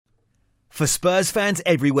For Spurs fans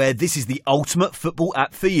everywhere, this is the ultimate football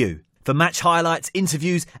app for you. For match highlights,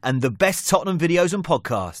 interviews, and the best Tottenham videos and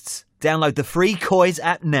podcasts. Download the free Coys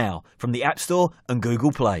app now from the App Store and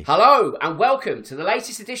Google Play. Hello and welcome to the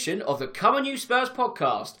latest edition of the Come On You Spurs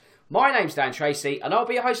podcast. My name's Dan Tracy and I'll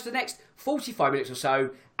be your host for the next 45 minutes or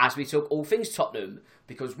so as we talk all things Tottenham.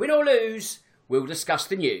 Because win or lose, we'll discuss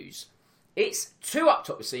the news. It's 2 up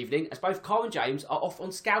top this evening as both Carl and James are off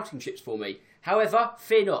on scouting trips for me. However,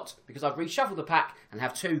 fear not, because I've reshuffled the pack and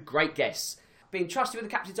have 2 great guests. Being trusted with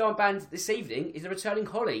the captain's armband this evening is the returning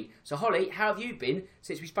Holly. So Holly, how have you been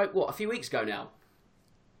since we spoke, a few weeks ago now?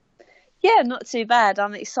 Yeah, not too bad.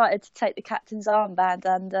 I'm excited to take the captain's armband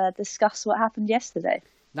and discuss what happened yesterday.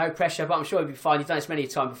 No pressure, but I'm sure you'll be fine. You've done this many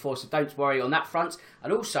times before, so don't worry on that front.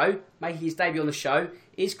 And also, making his debut on the show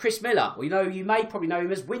is Chris Miller. Well, you may probably know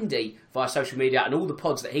him as Windy via social media and all the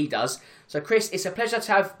pods that he does. So Chris, it's a pleasure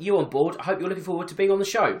to have you on board. I hope you're looking forward to being on the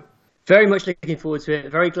show. Very much looking forward to it.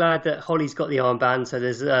 Very glad that Holly's got the armband, so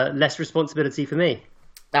there's less responsibility for me.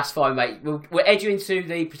 That's fine, mate. We'll edge you into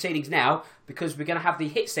the proceedings now because we're going to have the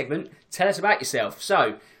hit segment. Tell us about yourself.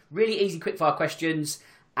 So, really easy quickfire questions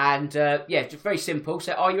and, just very simple.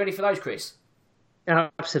 So, are you ready for those, Chris?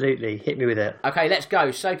 Absolutely. Hit me with it. Okay, let's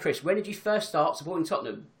go. So, Chris, when did you first start supporting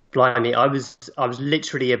Tottenham? Blimey, I was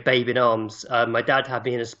literally a babe in arms. My dad had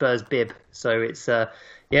me in a Spurs bib, so it's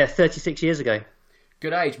 36 years ago.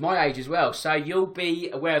 Good age, my age as well. So you'll be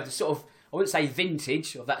aware of the sort of, I wouldn't say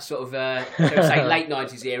vintage of that sort of, late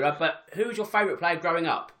 90s era, but who was your favourite player growing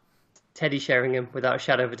up? Teddy Sheringham, without a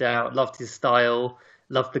shadow of a doubt. Loved his style,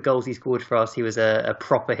 loved the goals he scored for us. He was a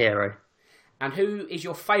proper hero. And who is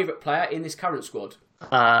your favourite player in this current squad?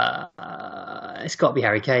 It's got to be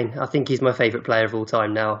Harry Kane. I think he's my favourite player of all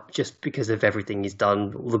time now, just because of everything he's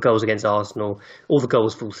done. All the goals against Arsenal, all the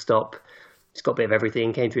goals full stop. He's got a bit of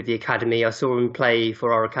everything. Came through the academy. I saw him play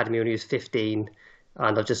for our academy when he was 15,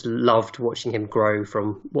 and I just loved watching him grow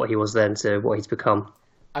from what he was then to what he's become.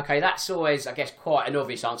 Okay, that's always, I guess, quite an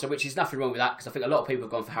obvious answer, which is nothing wrong with that, because I think a lot of people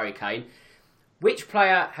have gone for Harry Kane. Which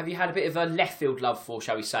player have you had a bit of a left field love for,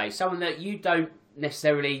 shall we say? Someone that you don't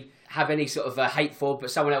necessarily have any sort of hate for, but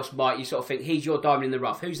someone else might. You sort of think, he's your diamond in the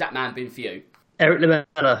rough. Who's that man been for you? Eric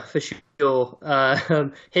Lamela, for sure.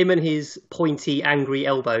 Him and his pointy, angry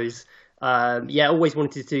elbows. Always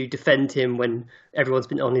wanted to defend him when everyone's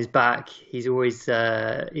been on his back. He's always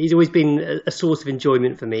been a source of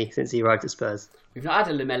enjoyment for me since he arrived at Spurs. We've not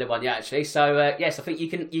had a Lamela one yet, actually. So yes, I think you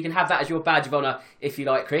can have that as your badge of honour if you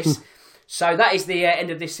like, Chris. So that is the end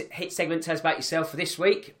of this hit segment. Tell us about yourself for this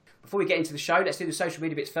week. Before we get into the show, let's do the social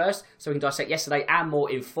media bits first, so we can dissect yesterday and more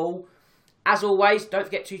in full. As always, don't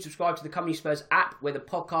forget to subscribe to the Come On You Spurs app, where the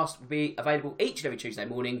podcast will be available each and every Tuesday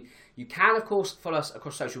morning. You can, of course, follow us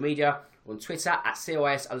across social media. We're on Twitter at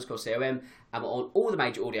COIS_COM, and we're on all the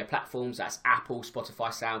major audio platforms. That's Apple, Spotify,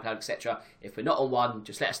 SoundCloud, etc. If we're not on one,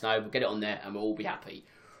 just let us know. We'll get it on there and we'll all be happy.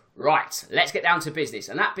 Right, let's get down to business.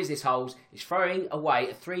 And that business holds is throwing away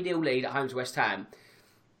a 3-0 lead at home to West Ham.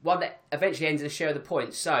 One that eventually ends in a share of the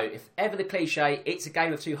points. So, if ever the cliche, it's a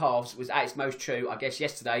game of two halves, was at its most true, I guess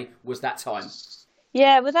yesterday was that time.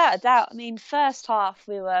 Yeah, without a doubt. I mean, first half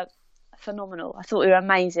we were phenomenal. I thought we were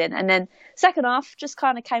amazing. And then second half just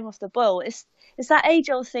kind of came off the boil. It's that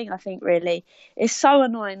age-old thing, I think, really. It's so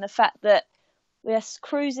annoying, the fact that we're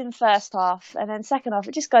cruising first half and then second half,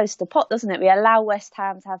 it just goes to pot, doesn't it? We allow West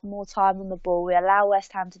Ham to have more time on the ball. We allow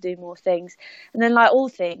West Ham to do more things. And then, like all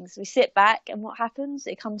things, we sit back and what happens?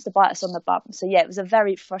 It comes to bite us on the bum. So, yeah, it was a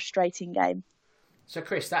very frustrating game. So,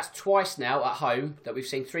 Chris, that's twice now at home that we've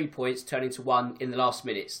seen 3 points turn into 1 in the last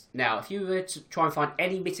minutes. Now, if you were to try and find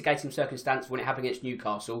any mitigating circumstance when it happened against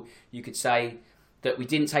Newcastle, you could say that we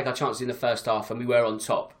didn't take our chances in the first half and we were on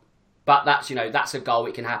top. But that's a goal,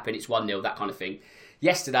 it can happen, it's 1-0, that kind of thing.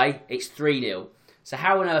 Yesterday, it's 3-0. So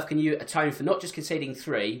how on earth can you atone for not just conceding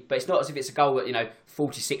 3, but it's not as if it's a goal at,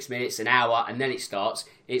 46 minutes, an hour, and then it starts.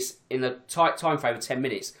 It's in a tight time frame of 10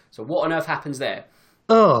 minutes. So what on earth happens there?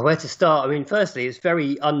 Oh, where to start? I mean, firstly, it's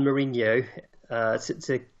very un-Mourinho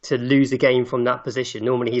to lose a game from that position.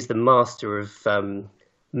 Normally, he's the master of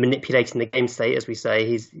manipulating the game state, as we say.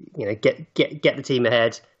 He's get the team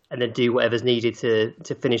ahead and then do whatever's needed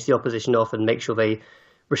to finish the opposition off and make sure they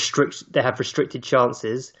have restricted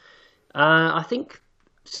chances. I think,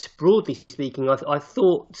 broadly speaking, I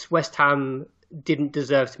thought West Ham didn't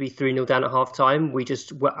deserve to be 3-0 down at half-time. We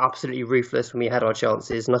just were absolutely ruthless when we had our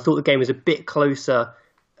chances. And I thought the game was a bit closer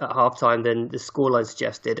at half-time than the scoreline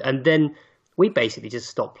suggested. And then we basically just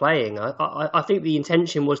stopped playing. I think the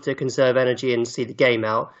intention was to conserve energy and see the game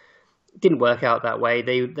out. It didn't work out that way.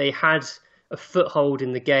 They had a foothold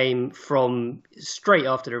in the game from straight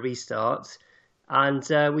after the restart.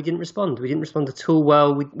 and we didn't respond. We didn't respond at all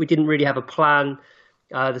well. We didn't really have a plan.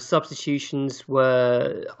 The substitutions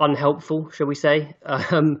were unhelpful, shall we say,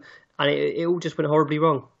 and it all just went horribly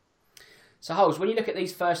wrong. So, Holes, when you look at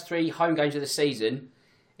these first 3 home games of the season,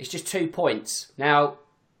 it's just 2 points. Now,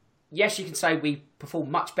 yes, you can say we performed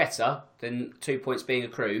much better than 2 points being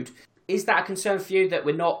accrued. Is that a concern for you that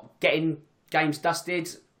we're not getting games dusted?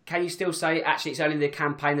 Can you still say, actually, it's only the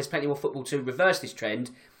campaign, there's plenty more football to reverse this trend?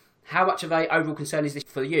 How much of a overall concern is this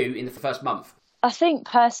for you in the first month? I think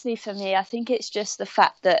personally for me, I think it's just the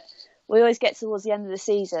fact that we always get towards the end of the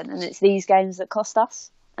season and it's these games that cost us.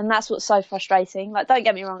 And that's what's so frustrating. Like, don't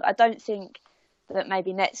get me wrong, I don't think that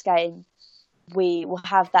maybe next game we will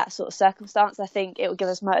have that sort of circumstance. I think it will give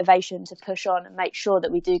us motivation to push on and make sure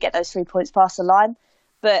that we do get those 3 points past the line.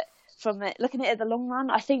 But from looking at it in the long run,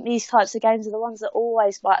 I think these types of games are the ones that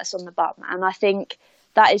always bite us on the bum. And I think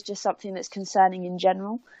that is just something that's concerning in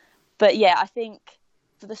general. But yeah, I think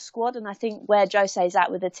for the squad, and I think where Jose's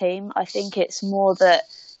at with the team, I think it's more that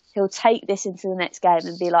he'll take this into the next game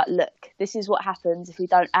and be like, look, this is what happens if we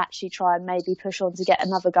don't actually try and maybe push on to get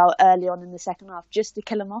another goal early on in the second half, just to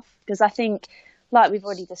kill them off. Because I think, like we've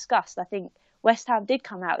already discussed, I think West Ham did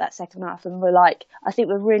come out that second half and I think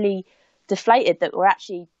we're really deflated that we're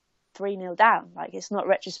actually 3-0 down. Like, it's not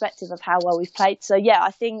retrospective of how well we've played. So yeah,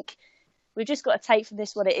 I think we've just got to take from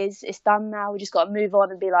this what it is. It's done now. We just got to move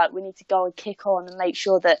on and be like, we need to go and kick on and make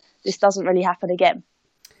sure that this doesn't really happen again.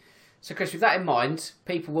 So, Chris, with that in mind,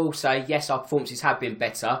 people will say, yes, our performances have been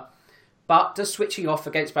better, but does switching off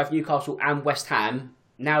against both Newcastle and West Ham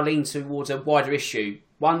now lean towards a wider issue?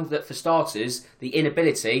 One that, for starters, the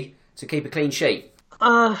inability to keep a clean sheet?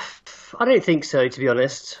 I don't think so, to be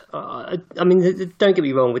honest. I mean, don't get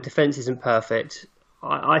me wrong, the defence isn't perfect.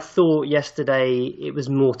 I thought yesterday it was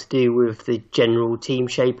more to do with the general team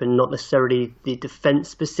shape and not necessarily the defence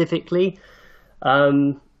specifically.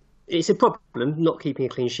 It's a problem not keeping a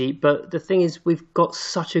clean sheet, but the thing is we've got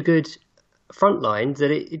such a good front line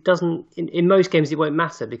that it doesn't, in most games it won't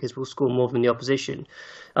matter because we'll score more than the opposition.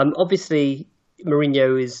 Obviously,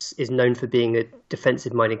 Mourinho is known for being a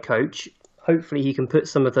defensive-minded coach. Hopefully he can put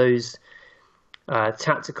some of those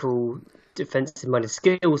tactical defensive-minded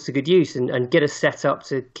skills to good use and get us set up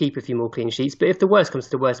to keep a few more clean sheets. But if the worst comes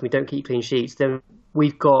to the worst and we don't keep clean sheets, then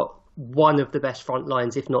we've got one of the best front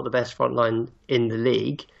lines, if not the best front line in the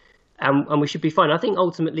league. And we should be fine. I think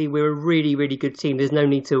ultimately we're a really, really good team. There's no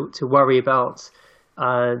need to worry about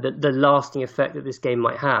the lasting effect that this game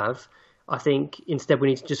might have. I think instead we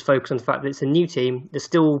need to just focus on the fact that it's a new team. They're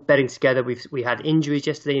still bedding together. We had injuries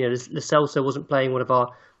yesterday. You know, Lo Celso wasn't playing, one of our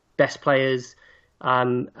best players.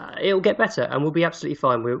 It'll get better and we'll be absolutely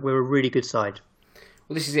fine. We're a really good side.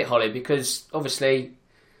 Well, this is it, Holly, because obviously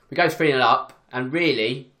we go 3-0 up, and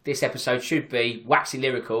really this episode should be waxing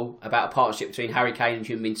lyrical about a partnership between Harry Kane and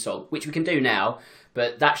Heung-min Son, which we can do now,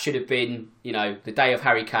 but that should have been, you know, the day of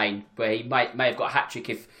Harry Kane, where he may have got a hat-trick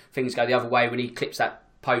if things go the other way when he clips that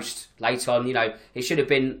post late on. You know, it should have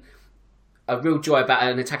been a real joy about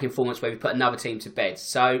an attacking performance where we put another team to bed.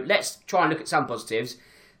 So let's try and look at some positives.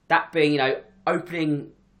 That being, you know,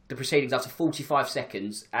 opening the proceedings after 45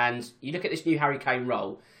 seconds, and you look at this new Harry Kane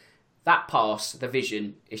role, that pass, the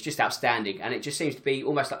vision, is just outstanding, and it just seems to be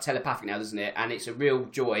almost like telepathic now, doesn't it? And it's a real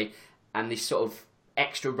joy, and this sort of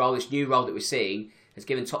extra role, this new role that we're seeing, has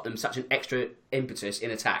given Tottenham such an extra impetus in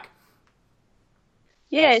attack.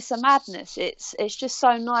 Yeah, it's a madness. It's just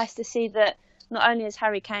so nice to see that not only has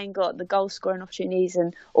Harry Kane got the goal scoring opportunities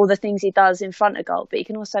and all the things he does in front of goal, but he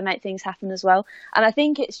can also make things happen as well. And I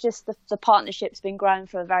think it's just the partnership's been growing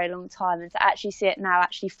for a very long time, and to actually see it now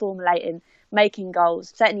actually formulating, making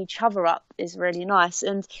goals, setting each other up is really nice.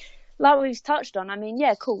 And like we've touched on, I mean,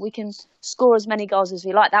 yeah, cool, we can score as many goals as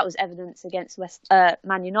we like. That was evidence against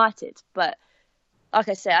Man United. But like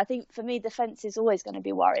I said, I think for me, defence is always going to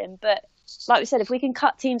be worrying. But like we said, if we can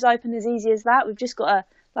cut teams open as easy as that, we've just got to,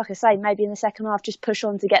 like I say, maybe in the second half, just push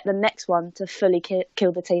on to get the next one to fully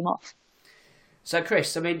kill the team off. So,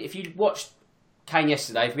 Chris, I mean, if you watched Kane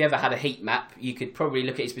yesterday, if we ever had a heat map, you could probably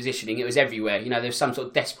look at his positioning. It was everywhere. You know, there was some sort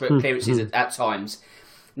of desperate clearances at times.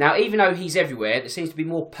 Now, even though he's everywhere, there seems to be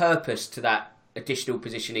more purpose to that additional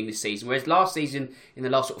positioning this season. Whereas last season, in the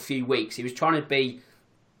last sort of few weeks, he was trying to be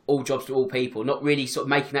all jobs to all people, not really sort of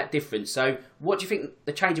making that difference. So what do you think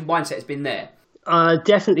the change in mindset has been there?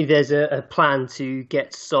 Definitely there's a plan to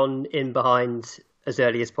get Son in behind as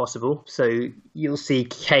early as possible. So you'll see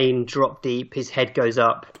Kane drop deep, his head goes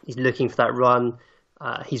up, he's looking for that run.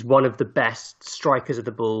 He's one of the best strikers of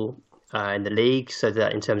the ball in the league, so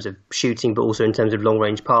that in terms of shooting, but also in terms of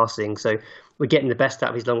long-range passing. So we're getting the best out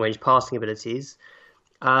of his long-range passing abilities.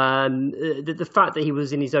 The fact that he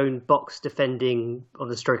was in his own box defending on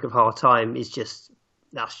the stroke of half time that's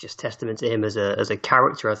just testament to him as a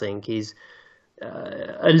character. I think he's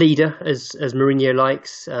a leader, as Mourinho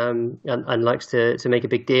likes, and likes to make a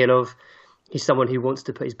big deal of. He's someone who wants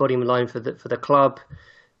to put his body on the line for the club.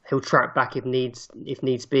 He'll track back if needs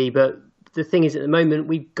be. But the thing is, at the moment,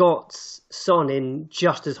 we've got Son in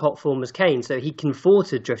just as hot form as Kane, so he can afford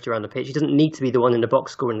to drift around the pitch. He doesn't need to be the one in the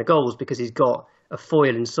box scoring the goals because he's got a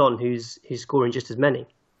foil in Son who's scoring just as many.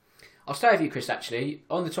 I'll stay with you, Chris, actually.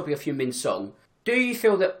 On the topic of Heung-min Son, do you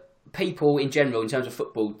feel that people in general, in terms of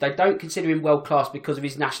football, they don't consider him world-class because of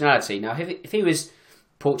his nationality? Now, if he was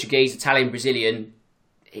Portuguese, Italian, Brazilian,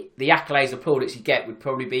 the accolades and plaudits he'd get would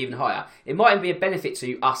probably be even higher. It might even be a benefit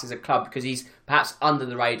to us as a club because he's perhaps under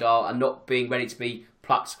the radar and not being ready to be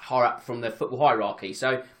plucked higher up from the football hierarchy.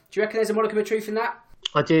 So do you reckon there's a modicum of truth in that?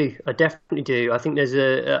 I do. I definitely do. I think there's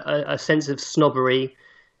a sense of snobbery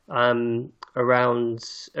around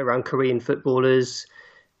Korean footballers.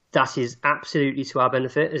 That is absolutely to our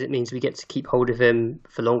benefit, as it means we get to keep hold of him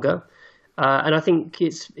for longer. And I think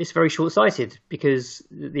it's very short-sighted because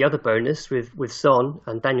the other bonus with Son,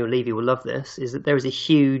 and Daniel Levy will love this, is that there is a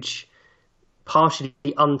huge, partially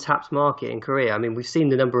untapped market in Korea. I mean, we've seen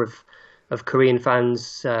the number of Korean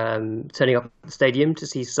fans turning up at the stadium to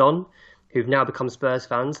see Son, who've now become Spurs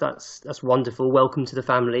fans. That's wonderful. Welcome to the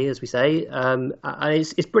family, as we say. And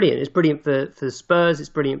it's brilliant. It's brilliant for Spurs. It's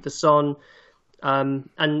brilliant for Son. And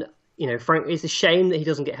Frank, it's a shame that he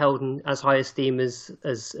doesn't get held in as high esteem as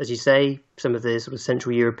you say, some of the sort of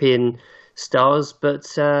Central European stars.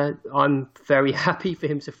 But I'm very happy for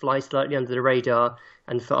him to fly slightly under the radar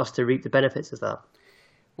and for us to reap the benefits of that.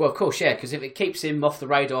 Well, of course, yeah, because if it keeps him off the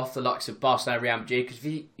radar, off the likes of Barcelona, Real Madrid, because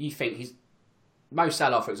if you think he's Mo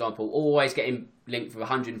Salah, for example, always getting linked with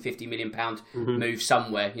a £150 million move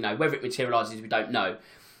somewhere. Whether it materialises, we don't know.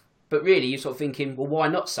 But really, you're sort of thinking, well, why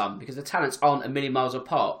not Son? Because the talents aren't a million miles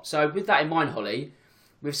apart. So with that in mind, Holly,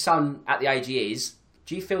 with Son at the age he is,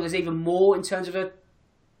 do you feel there's even more in terms of a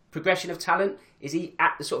progression of talent? Is he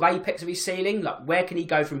at the sort of apex of his ceiling? Like, where can he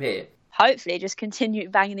go from here? Hopefully just continue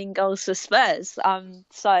banging in goals for Spurs.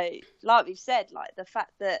 So, like we've said, like the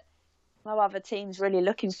fact that no other team's really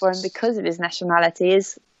looking for him because of his nationality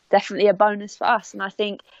is definitely a bonus for us. And I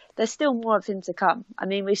think there's still more of him to come. I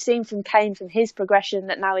mean, we've seen from Kane, from his progression,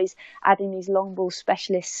 that now he's adding these long ball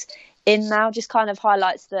specialists in now, just kind of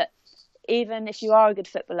highlights that even if you are a good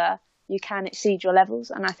footballer, you can exceed your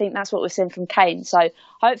levels. And I think that's what we're seeing from Kane. So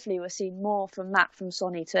hopefully we'll see more from that from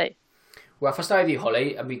Sonny too. Well, if I stay with you,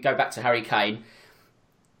 Holly, and we go back to Harry Kane,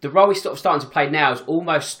 the role he's sort of starting to play now is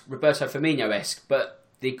almost Roberto Firmino-esque, but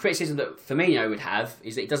the criticism that Firmino would have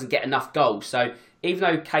is that he doesn't get enough goals. So even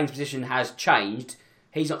though Kane's position has changed,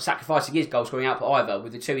 he's not sacrificing his goal scoring output either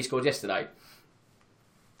with the 2 he scored yesterday.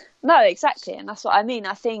 No, exactly. And that's what I mean.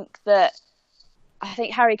 I think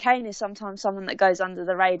Harry Kane is sometimes someone that goes under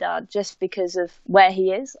the radar just because of where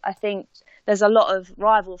he is. I think there's a lot of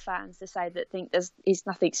rival fans to say that think he's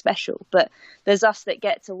nothing special. But there's us that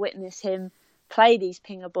get to witness him play these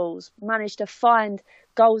pinger balls, manage to find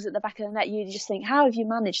goals at the back of the net. You just think, how have you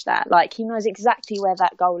managed that? Like, he knows exactly where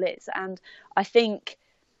that goal is. And I think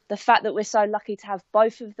the fact that we're so lucky to have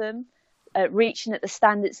both of them reaching at the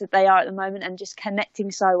standards that they are at the moment and just connecting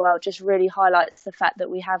so well just really highlights the fact that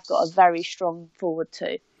we have got a very strong forward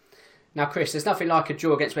too. Now, Chris, there's nothing like a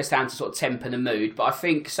draw against West Ham to sort of temper the mood, but I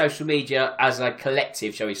think social media as a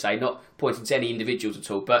collective, shall we say, not pointing to any individuals at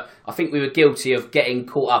all, but I think we were guilty of getting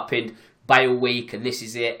caught up in Bale week and this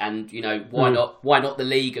is it and, why not the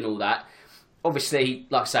league and all that. Obviously,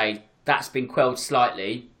 like I say, that's been quelled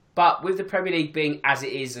slightly, but with the Premier League being as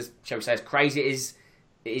it is, as shall we say, as crazy it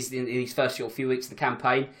is in these first few weeks of the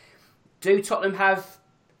campaign, do Tottenham have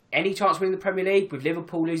any chance of winning the Premier League? With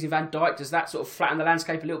Liverpool losing Van Dijk, does that sort of flatten the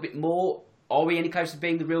landscape a little bit more? Are we any closer to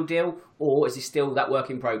being the real deal, or is it still that work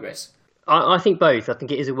in progress? I think both. I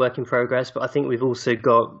think it is a work in progress, but I think we've also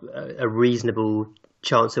got a reasonable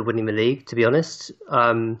chance of winning the league, to be honest.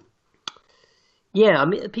 I mean,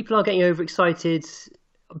 people are getting overexcited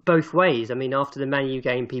both ways. I mean, after the Man U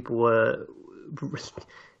game, people were,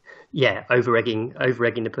 over-egging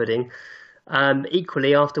the pudding.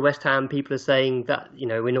 Equally, after West Ham, people are saying that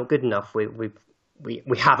we're not good enough. We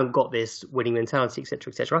haven't got this winning mentality,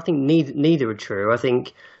 etc., etc. I think neither are true. I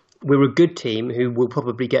think we're a good team who will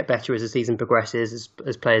probably get better as the season progresses,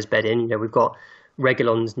 as players bed in. We've got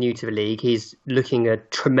Reguilon's new to the league. He's looking a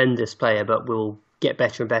tremendous player, but will get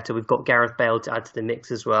better and better. We've got Gareth Bale to add to the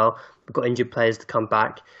mix as well. We've got injured players to come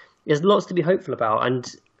back. There's lots to be hopeful about.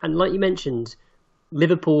 And like you mentioned,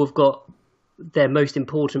 Liverpool have got their most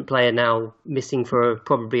important player now missing for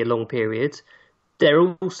probably a long period. they're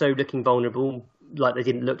also looking vulnerable, like they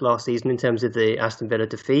didn't look last season in terms of the Aston Villa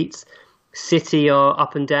defeats. City are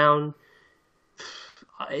up and down.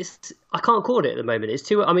 I can't call it at the moment. It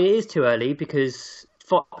is too early because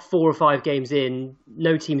 4 or 5 games in,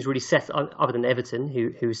 no team's really settled, other than Everton,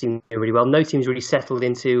 who seem really well. No team's really settled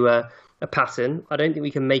into a pattern. I don't think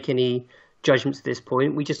we can make any judgments at this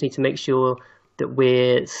point. We just need to make sure that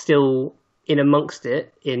we're still in amongst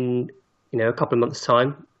it in a couple of months'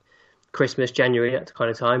 time, Christmas, January, that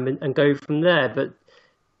kind of time, and go from there. But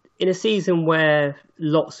in a season where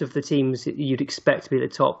lots of the teams that you'd expect to be at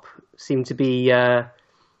the top seem to be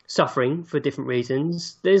suffering for different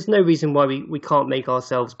reasons, there's no reason why we can't make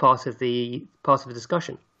ourselves part of the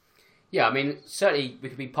discussion. Yeah, I mean, certainly we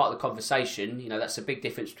could be part of the conversation. That's a big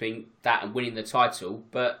difference between that and winning the title.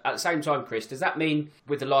 But at the same time, Chris, does that mean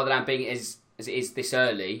with the lie of the land being as it is this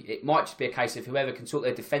early, it might just be a case of whoever can sort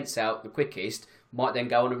their defence out the quickest might then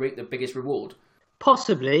go on and reap the biggest reward?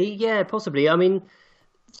 Possibly, yeah, possibly. I mean,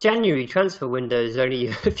 January transfer window is only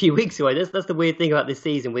a few weeks away. That's the weird thing about this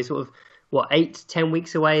season. We're sort of 8-10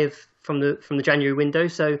 weeks away from the January window.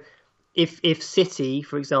 So if City,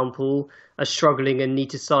 for example, are struggling and need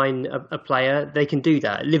to sign a player, they can do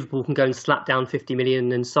that. Liverpool can go and slap down 50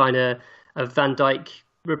 million and sign a Van Dijk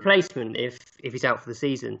replacement if he's out for the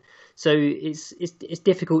season. So it's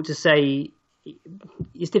difficult to say.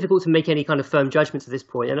 It's difficult to make any kind of firm judgments at this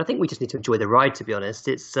point, and I think we just need to enjoy the ride. To be honest,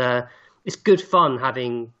 it's good fun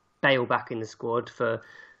having Bale back in the squad for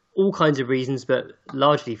all kinds of reasons, but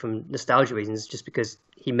largely from nostalgia reasons, just because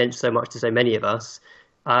he meant so much to so many of us.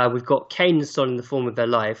 We've got Kane and Son in the form of their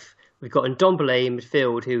life. We've got Ndombele in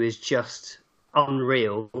midfield, who is just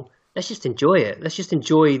unreal. Let's just enjoy it. Let's just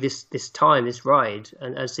enjoy this time, this ride,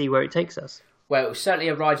 and see where it takes us. Well, it was certainly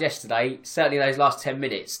a ride yesterday, certainly those last 10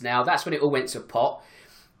 minutes. Now, that's when it all went to pot.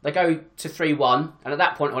 They go to 3-1, and at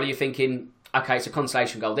that point, Holly, you're thinking, OK, it's a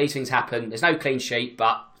consolation goal. These things happen. There's no clean sheet,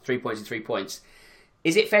 but 3 points and 3 points.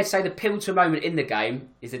 Is it fair to say the pivotal moment in the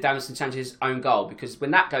game is the Davinson Sanchez's own goal? Because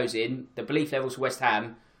when that goes in, the belief levels for West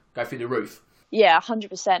Ham go through the roof. Yeah,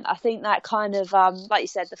 100%. I think that kind of, like you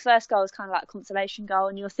said, the first goal is kind of like a consolation goal,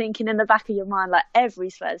 and you're thinking in the back of your mind, like every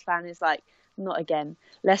Spurs fan is like, not again.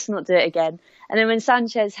 Let's not do it again. And then when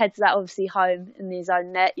Sanchez heads that obviously home in his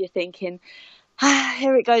own net, you're thinking,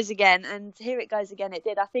 here it goes again. And here it goes again. It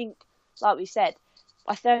did. I think, like we said,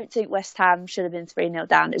 I don't think West Ham should have been 3-0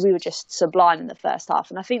 down. We were just sublime in the first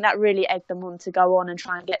half. And I think that really egged them on to go on and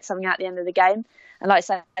try and get something at the end of the game. And like I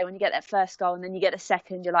say, when you get that first goal and then you get a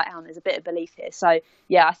second, you're like, oh, there's a bit of belief here. So,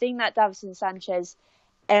 yeah, I think that Davinson Sanchez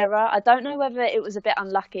error, I don't know whether it was a bit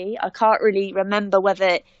unlucky. I can't really remember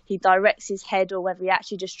whether he directs his head or whether he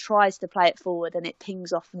actually just tries to play it forward and it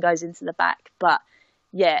pings off and goes into the back. But,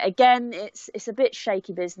 yeah, again, it's a bit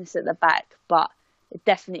shaky business at the back, but it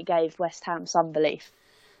definitely gave West Ham some belief.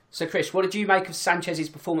 So, Chris, what did you make of Sanchez's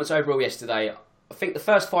performance overall yesterday? I think the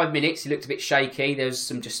first 5 minutes he looked a bit shaky. There was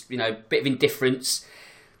some just, bit of indifference.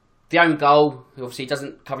 The own goal, obviously, he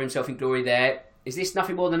doesn't cover himself in glory there. Is this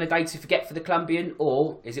nothing more than a day to forget for the Colombian,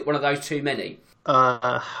 or is it one of those too many?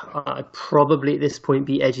 I'd probably at this point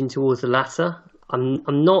be edging towards the latter. I'm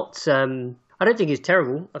not. I don't think he's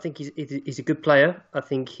terrible. I think he's a good player. I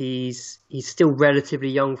think he's still relatively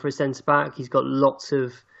young for a centre back. He's got lots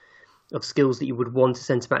of skills that you would want a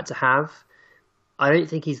centre back to have. I don't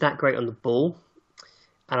think he's that great on the ball,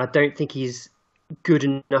 and I don't think he's good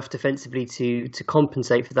enough defensively to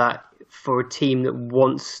compensate for that for a team that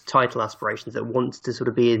wants title aspirations, that wants to sort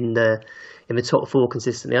of be in the top 4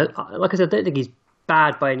 consistently. Like I said, I don't think he's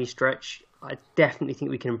bad by any stretch. I definitely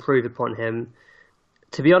think we can improve upon him.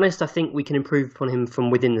 To be honest, I think we can improve upon him from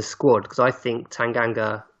within the squad, because I think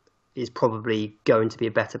Tanganga is probably going to be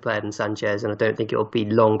a better player than Sanchez, and I don't think it'll be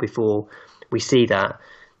long before we see that.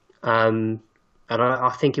 And I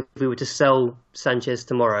think if we were to sell Sanchez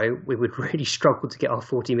tomorrow, we would really struggle to get our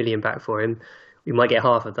 40 million back for him. We might get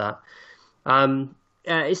half of that.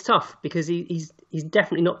 It's tough because he's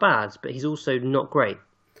definitely not bad, but he's also not great.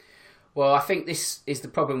 Well, I think this is the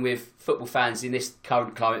problem with football fans in this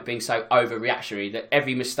current climate being so overreactionary that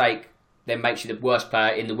every mistake then makes you the worst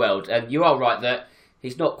player in the world. And you are right that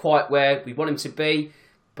he's not quite where we want him to be,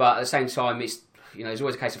 but at the same time, it's there's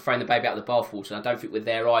always a case of throwing the baby out of the bathwater, and I don't think we're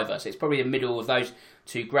there either. So it's probably the middle of those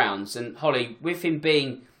two grounds. And Holly, with him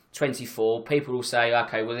being 24, people will say,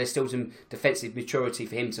 okay, well, there's still some defensive maturity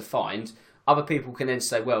for him to find. Other people can then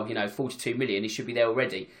say, well, 42 million, he should be there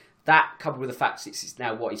already. That, coupled with the fact it's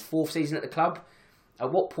now, his 4th season at the club,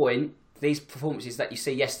 at what point, these performances that you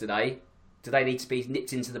see yesterday, do they need to be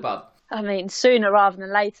nipped into the bud? I mean, sooner rather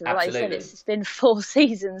than later. Absolutely. Like you said, it's been 4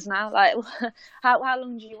 seasons now. Like, how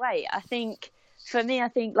long do you wait? I think for me, I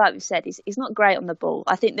think, like we said, he's not great on the ball.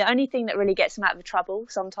 I think the only thing that really gets him out of trouble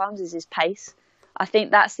sometimes is his pace. I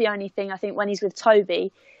think that's the only thing. I think when he's with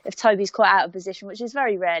Toby, if Toby's caught out of position, which is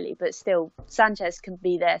very rarely, but still, Sanchez can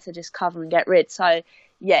be there to just cover and get rid. So,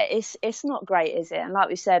 yeah, it's not great, is it? And like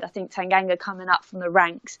we said, I think Tanganga coming up from the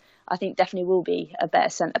ranks, I think definitely will be a better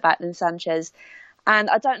centre-back than Sanchez. And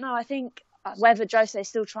I don't know, I think whether Jose's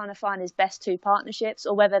still trying to find his best two partnerships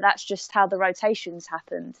or whether that's just how the rotations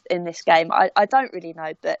happened in this game. I don't really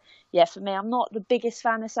know. But yeah, for me, I'm not the biggest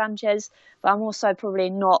fan of Sanchez, but I'm also probably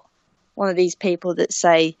not one of these people that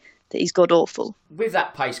say that he's god-awful. With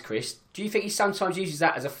that pace, Chris, do you think he sometimes uses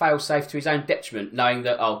that as a fail-safe to his own detriment, knowing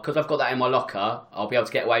that, because I've got that in my locker, I'll be able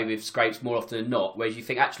to get away with scrapes more often than not, whereas you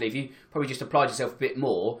think, actually, if you probably just applied yourself a bit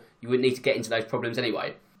more, you wouldn't need to get into those problems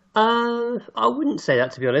anyway? I wouldn't say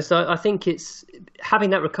that, to be honest. I think it's having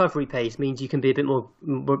that recovery pace means you can be a bit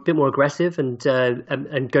more aggressive and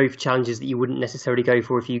go for challenges that you wouldn't necessarily go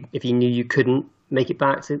for if you knew you couldn't make it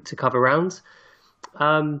back to cover rounds.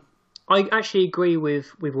 I actually agree with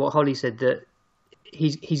what Holly said, that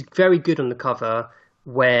he's very good on the cover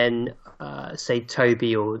when say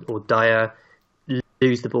Toby or Dyer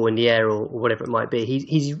lose the ball in the air or whatever it might be.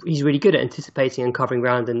 He's really good at anticipating and covering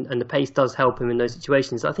ground, and the pace does help him in those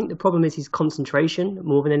situations. I think the problem is his concentration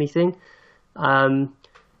more than anything.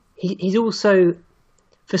 He's also,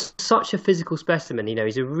 for such a physical specimen,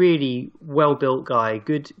 he's a really well-built guy,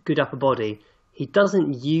 good upper body. He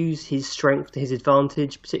doesn't use his strength to his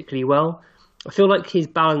advantage particularly well. I feel like his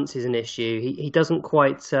balance is an issue. He doesn't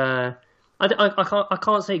quite. I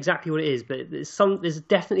can't say exactly what it is, but there's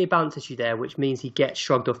definitely a balance issue there, which means he gets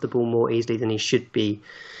shrugged off the ball more easily than he should be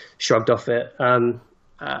shrugged off it.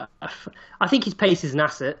 I think his pace is an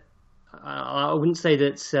asset. I wouldn't say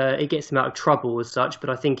that it gets him out of trouble as such, but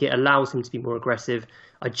I think it allows him to be more aggressive.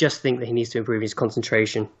 I just think that he needs to improve his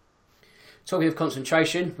concentration. Talking of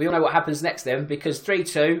concentration, we all know what happens next then, because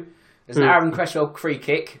 3-2, there's an Aaron Cresswell free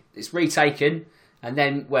kick, it's retaken, and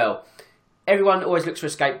then, everyone always looks for a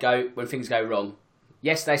scapegoat when things go wrong.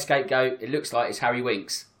 Yesterday's scapegoat, it looks like it's Harry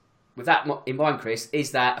Winks. With that in mind, Chris, is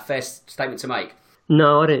that a fair statement to make?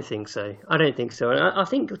 No, I don't think so. And I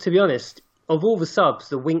think, to be honest, of all the subs,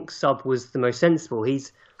 the Winks sub was the most sensible.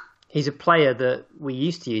 He's a player that we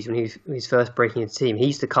used to use when he was first breaking into the team. He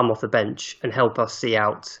used to come off the bench and help us see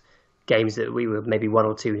out games that we were maybe 1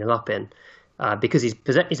 or 2-0 up in, because he's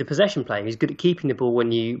a possession player. He's good at keeping the ball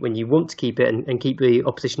when you want to keep it and keep the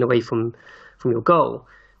opposition away from your goal.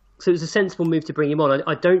 So it was a sensible move to bring him on.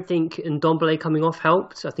 I don't think Ndombele coming off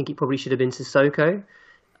helped. I think it probably should have been Sissoko,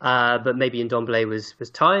 but maybe Ndombele was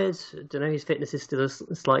tired. I don't know, his fitness is still a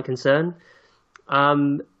slight concern.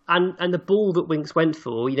 And the ball that Winks went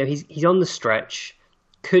for, he's on the stretch.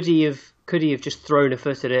 Could he have just thrown a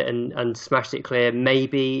foot at it and smashed it clear?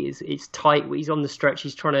 Maybe it's tight. He's on the stretch.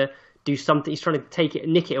 He's trying to do something. He's trying to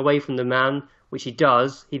nick it away from the man, which he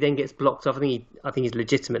does. He then gets blocked off. I think he's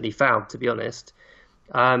legitimately fouled, to be honest.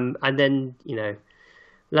 And then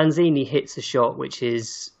Lanzini hits a shot which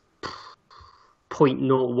is 0.01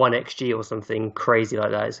 xg or something crazy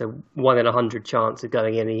like that. It's a 1 in 100 chance of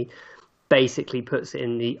going in. He basically puts it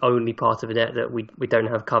in the only part of the net that we don't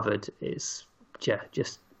have covered. It's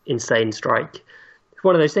just insane strike. It's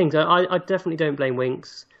one of those things. I definitely don't blame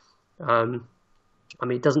Winks.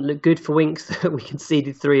 It doesn't look good for Winks that we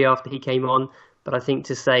conceded 3 after he came on, but I think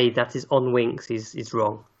to say that is on Winks is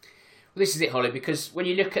wrong. Well, this is it, Holly, because when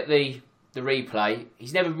you look at the replay,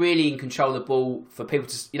 he's never really in control of the ball for people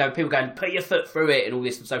to, people going, put your foot through it and all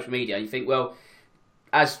this on social media. You think, well,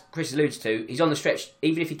 as Chris alludes to, he's on the stretch.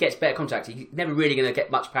 Even if he gets better contact, he's never really going to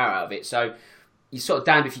get much power out of it. So you're sort of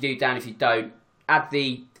damned if you do, damned if you don't. Add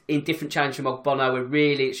the indifferent challenge from Ogbonna, where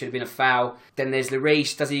really it should have been a foul. Then there's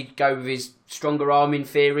Lloris. Does he go with his stronger arm in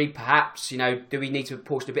theory? Perhaps. Do we need to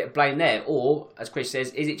portion a bit of blame there? Or, as Chris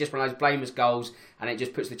says, is it just one of those blameless goals and it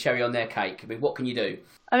just puts the cherry on their cake? What can you do?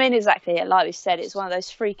 Exactly. Like we said, it's one of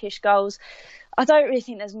those freakish goals. I don't really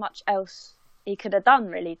think there's much else he could have done,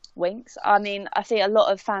 really, Winks. I think a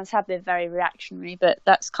lot of fans have been very reactionary, but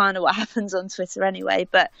that's kind of what happens on Twitter anyway.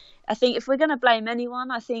 But I think if we're going to blame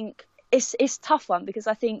anyone, I think it's a tough one, because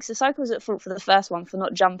I think Sissoko was at fault for the first one for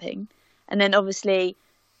not jumping. And then obviously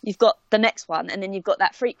you've got the next one, and then you've got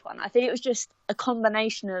that freak one. I think it was just a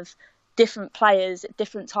combination of different players at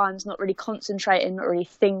different times, not really concentrating, not really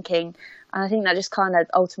thinking. And I think that just kind of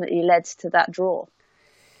ultimately led to that draw.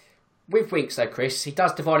 With Winks, though, Chris, he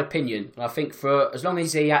does divide opinion. And I think for as long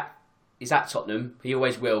as he's at Tottenham, he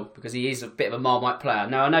always will, because he is a bit of a Marmite player.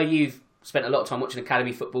 Now, I know you've spent a lot of time watching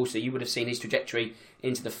academy football, so you would have seen his trajectory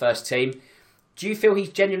into the first team. Do you feel he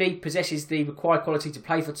genuinely possesses the required quality to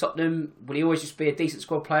play for Tottenham? Will he always just be a decent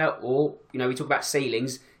squad player? Or, we talk about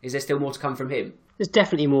ceilings. Is there still more to come from him? There's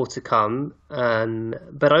definitely more to come.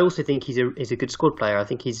 But I also think he's a good squad player. I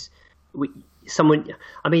think he's someone...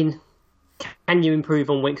 I mean, can you improve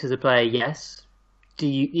on Winks as a player? Yes.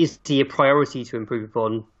 Is he a priority to improve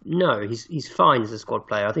upon? No, he's fine as a squad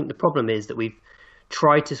player. I think the problem is that we've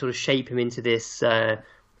tried to sort of shape him into this...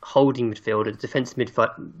 holding midfielder,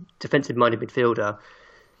 defensive-minded midfielder.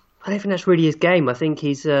 I don't think that's really his game. I think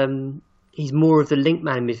he's more of the link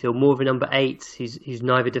man in midfield, more of a number 8 who's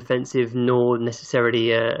neither defensive nor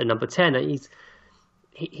necessarily a number 10.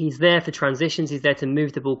 He's there for transitions. He's there to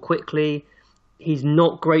move the ball quickly. He's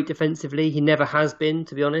not great defensively. He never has been,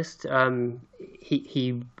 to be honest.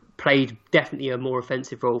 He played definitely a more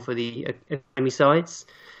offensive role for the academy sides,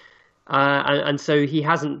 and so he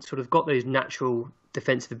hasn't sort of got those natural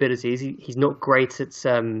defensive abilities. He's not great at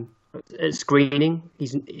screening.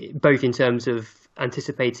 He's both in terms of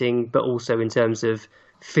anticipating, but also in terms of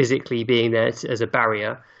physically being there as a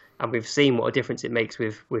barrier. And we've seen what a difference it makes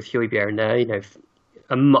with Højbjerg in there.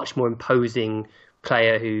 A much more imposing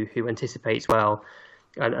player who anticipates well,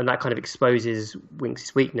 and that kind of exposes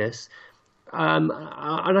Winks' weakness. And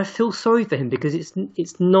I feel sorry for him because it's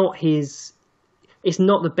not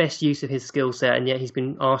the best use of his skill set, and yet he's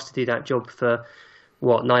been asked to do that job for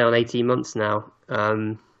nigh on 18 months now.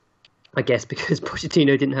 I guess because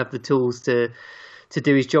Pochettino didn't have the tools to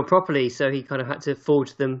do his job properly, so he kind of had to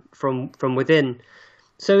forge them from within.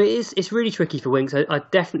 So it's really tricky for Winks. I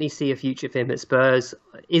definitely see a future for him at Spurs.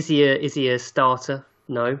 Is he a starter?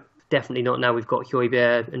 No, definitely not. Now we've got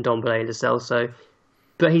Højbjerg and Ndombele and Lo Celso,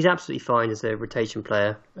 but he's absolutely fine as a rotation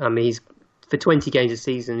player. I mean, he's for 20 games a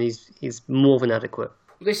season, he's more than adequate.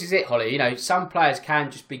 This is it, Holly. Some players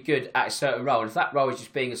can just be good at a certain role. And if that role is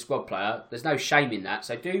just being a squad player, there's no shame in that.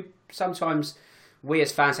 So sometimes we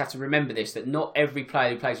as fans have to remember this, that not every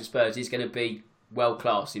player who plays for Spurs is going to be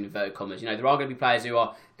world-class, in inverted commas. There are going to be players who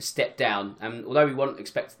are a step down. And although we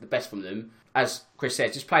expect the best from them, as Chris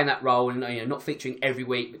said, just playing that role and not featuring every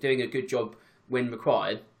week, but doing a good job when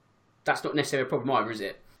required, that's not necessarily a problem either, is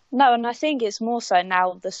it? No, and I think it's more so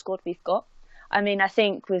now the squad we've got. I mean, I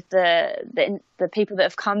think with the people that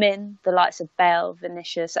have come in, the likes of Bale,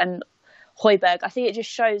 Vinicius and Højbjerg, I think it just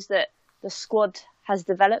shows that the squad has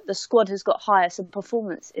developed, the squad has got higher, so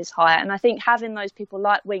performance is higher. And I think having those people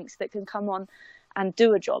like Winks that can come on and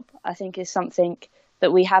do a job, I think is something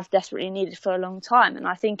that we have desperately needed for a long time. And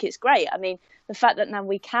I think it's great. I mean, the fact that now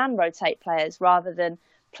we can rotate players rather than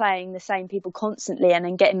playing the same people constantly and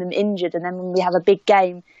then getting them injured. And then when we have a big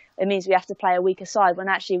game, it means we have to play a weaker side when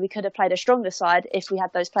actually we could have played a stronger side if we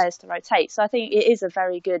had those players to rotate. So I think it is a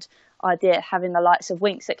very good idea having the likes of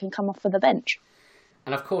Winks that can come off for the bench.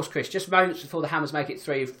 And of course, Chris, just moments before the Hammers make it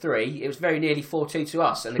 3-3, it was very nearly 4-2 to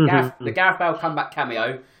us. And the Gareth Bale comeback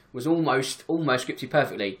cameo was almost scripted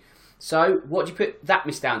perfectly. So what do you put that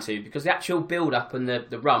miss down to? Because the actual build-up and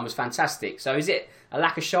the run was fantastic. So is it a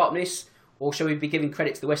lack of sharpness? Or shall we be giving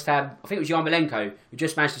credit to the West Ham? I think it was Yarmolenko who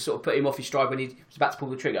just managed to sort of put him off his stride when he was about to pull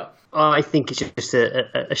the trigger. I think it's just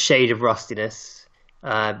a shade of rustiness.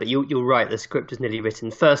 But you're right, the script was nearly written.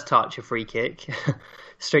 First touch, a free kick,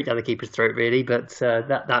 straight down the keeper's throat, really. But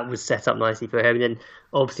that was set up nicely for him. And then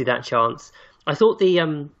obviously that chance. I thought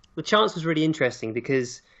the chance was really interesting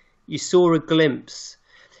because you saw a glimpse.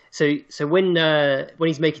 So when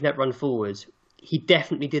he's making that run forward, he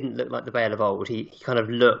definitely didn't look like the Bale of old. He kind of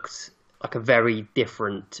looked like a very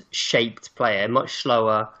different shaped player, much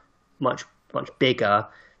slower, much bigger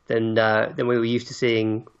than we were used to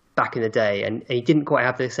seeing back in the day, and he didn't quite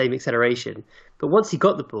have the same acceleration. But once he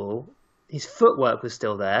got the ball, his footwork was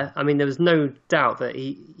still there. I mean, there was no doubt that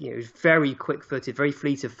he was very quick-footed, very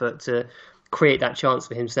fleet of foot to create that chance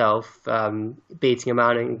for himself, beating a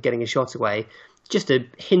man and getting a shot away. Just a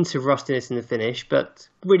hint of rustiness in the finish, but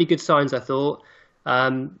really good signs, I thought.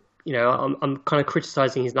 I'm kind of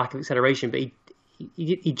criticising his lack of acceleration, but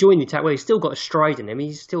he joined the attack well. He's still got a stride in him.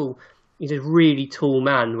 He's a really tall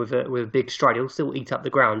man with a big stride. He'll still eat up the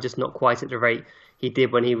ground, just not quite at the rate he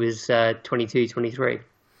did when he was 22, 23.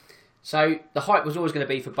 So the hype was always going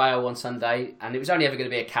to be for Bale on Sunday, and it was only ever going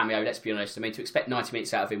to be a cameo, let's be honest. I mean, to expect 90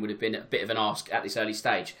 minutes out of him would have been a bit of an ask at this early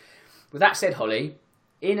stage. With that said, Holly,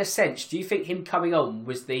 in a sense, do you think him coming on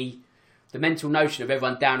was the mental notion of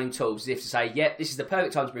everyone downing tools, as if to say, yeah, this is the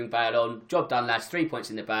perfect time to bring Bale on, job done lads, 3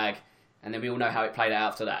 points in the bag, and then we all know how it played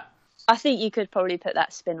out after that? I think you could probably put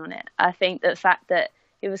that spin on it. I think the fact that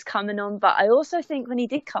he was coming on, but I also think when he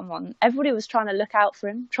did come on, everybody was trying to look out for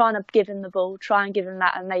him, trying to give him the ball, try and give him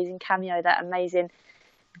that amazing cameo, that amazing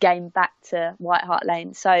game back to White Hart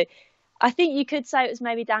Lane. So I think you could say it was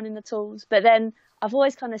maybe down in the tools, but then I've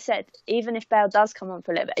always kind of said, even if Bale does come on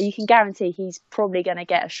for a little bit, you can guarantee he's probably going to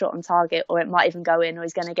get a shot on target, or it might even go in, or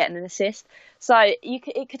he's going to get an assist. So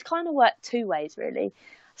it could kind of work two ways, really.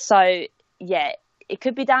 So, yeah, it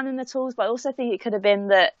could be down in the tools, but I also think it could have been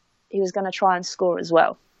that he was going to try and score as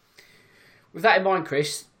well. With that in mind,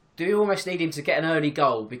 Chris, do you almost need him to get an early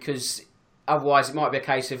goal? Because otherwise it might be a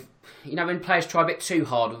case of, when players try a bit too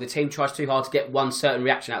hard, or the team tries too hard to get one certain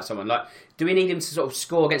reaction out of someone, like, do we need him to sort of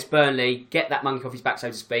score against Burnley, get that monkey off his back, so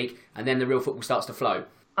to speak, and then the real football starts to flow?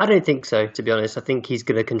 I don't think so, to be honest. I think he's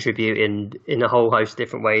going to contribute in a whole host of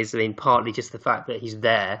different ways. I mean, partly just the fact that he's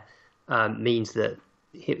there means that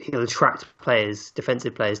he'll attract players,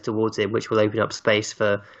 defensive players, towards him, which will open up space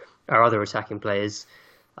for our other attacking players.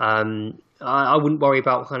 I wouldn't worry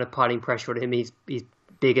about kind of piling pressure on him. He's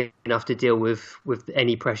big enough to deal with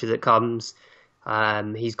any pressure that comes.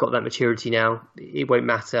 He's got that maturity now. It won't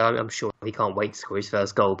matter. I'm sure he can't wait to score his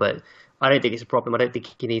first goal, but I don't think it's a problem. I don't think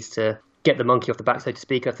he needs to get the monkey off the back, so to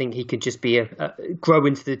speak. I think he can just be grow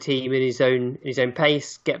into the team in his own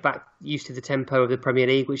pace, get back used to the tempo of the Premier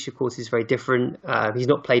League, which of course is very different. He's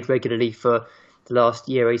not played regularly for the last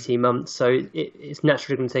year, 18 months, so it's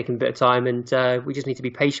naturally going to take him a bit of time, and we just need to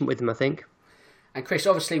be patient with him, I think. And Chris,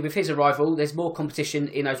 obviously with his arrival, there's more competition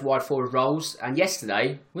in those wide forward roles. And yesterday,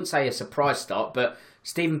 I wouldn't say a surprise start, but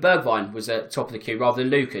Steven Bergwijn was at top of the queue rather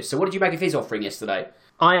than Lucas. So what did you make of his offering yesterday?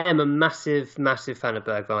 I am a massive, massive fan of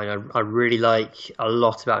Bergwijn. I really like a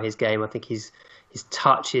lot about his game. I think his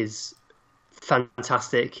touch is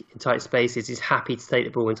fantastic in tight spaces. He's happy to take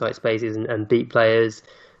the ball in tight spaces and beat players.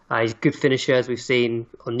 He's a good finisher, as we've seen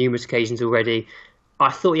on numerous occasions already.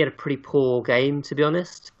 I thought he had a pretty poor game, to be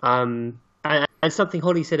honest. And something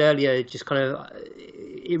Holly said earlier, just kind of,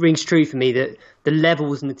 it rings true for me that the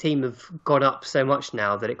levels in the team have gone up so much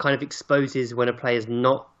now that it kind of exposes when a player's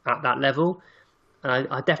not at that level. And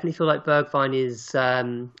I definitely feel like Bergwijn is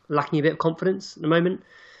lacking a bit of confidence at the moment.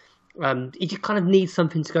 He just kind of needs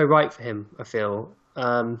something to go right for him, I feel.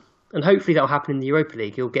 And hopefully that'll happen in the Europa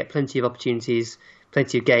League. He'll get plenty of opportunities,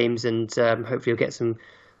 plenty of games, and hopefully he'll get some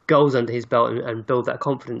goals under his belt and build that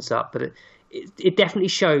confidence up. But it definitely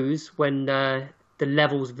shows when the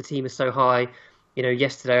levels of the team are so high.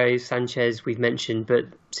 Yesterday, Sanchez, we've mentioned, but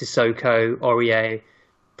Sissoko, Aurier,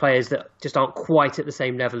 players that just aren't quite at the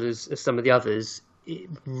same level as some of the others. It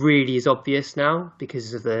really is obvious now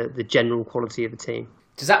because of the general quality of the team.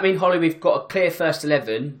 Does that mean, Holly, we've got a clear first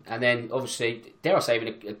 11 and then obviously, dare I say, even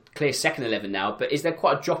a clear second 11 now, but is there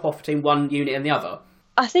quite a drop-off between one unit and the other?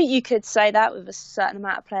 I think you could say that with a certain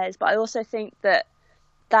amount of players, but I also think that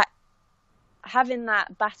having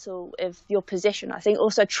that battle of your position, I think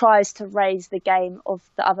also tries to raise the game of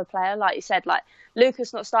the other player. Like you said, like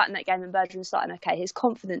Lucas not starting that game and Bergwijn starting okay. His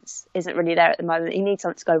confidence isn't really there at the moment. He needs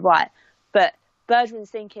something to go right. But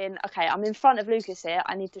Bergwijn's thinking, okay, I'm in front of Lucas here.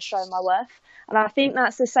 I need to show my worth. And I think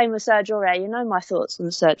that's the same with Serge Aurier. You know my thoughts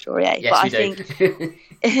on Serge Aurier. Yes, but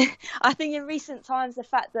I think in recent times, the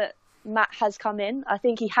fact that Matt has come in, I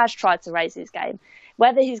think he has tried to raise his game.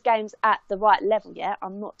 Whether his game's at the right level yet,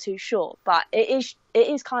 I'm not too sure. But it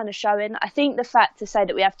is kind of showing. I think the fact to say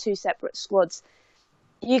that we have two separate squads,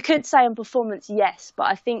 you could say on performance, yes. But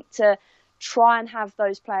I think to try and have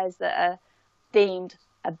those players that are deemed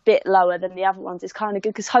a bit lower than the other ones is kind of good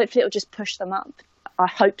because hopefully it'll just push them up. I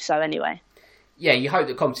hope so anyway. Yeah, you hope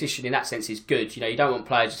that competition in that sense is good. You don't want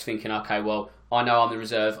players just thinking, okay, well, I know I'm the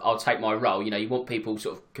reserve, I'll take my role. You want people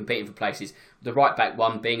sort of competing for places. The right-back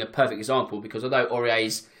one being a perfect example because although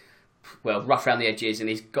Aurier's, rough around the edges and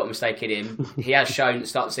he's got a mistake in him, he has shown at the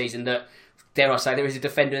start of the season that, dare I say, there is a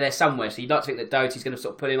defender there somewhere. So you'd like to think that Doherty's going to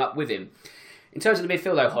sort of pull him up with him. In terms of the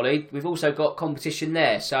midfield though, Holly, we've also got competition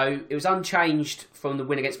there. So it was unchanged from the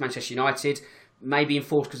win against Manchester United, maybe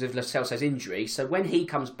enforced because of Lo Celso's injury. So when he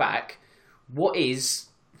comes back, what is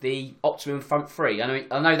the optimum front three?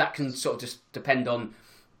 I know that can sort of just depend on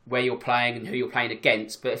where you're playing and who you're playing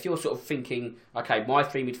against, but if you're sort of thinking, okay, my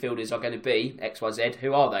three midfielders are going to be XYZ,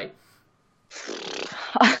 who are they?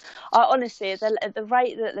 I honestly, the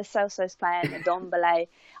rate that Lo Celso's playing, Ndombele,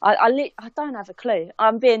 I don't have a clue.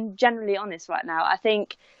 I'm being generally honest right now. I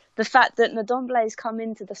think the fact that Ndombele's come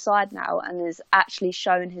into the side now and has actually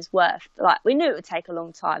shown his worth, like we knew it would take a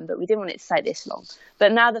long time, but we didn't want it to take this long.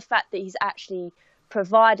 But now the fact that he's actually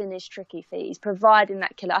providing his tricky feet, he's providing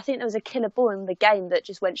that killer. I think there was a killer ball in the game that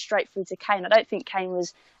just went straight through to Kane. I don't think Kane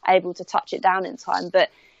was able to touch it down in time, but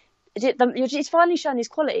he's finally shown his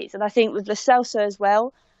qualities. And I think with Lo Celso as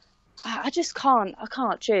well, I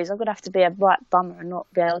can't choose. I'm going to have to be a right bummer and not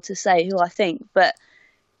be able to say who I think. But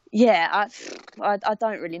yeah, I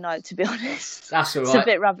don't really know, to be honest. That's all right. It's a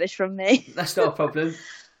bit rubbish from me. That's not a problem.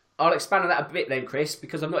 I'll expand on that a bit then, Chris,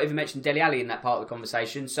 because I've not even mentioned Dele Alli in that part of the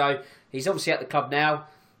conversation. So he's obviously at the club now,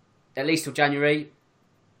 at least till January.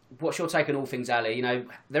 What's your take on all things Ali? You know,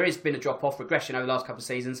 there has been a drop-off, regression over the last couple of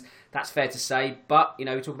seasons. That's fair to say. But, you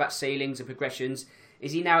know, we talk about ceilings and progressions.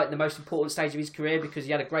 Is he now at the most important stage of his career? Because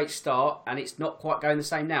he had a great start and it's not quite going the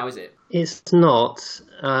same now, is it? It's not.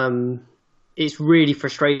 It's really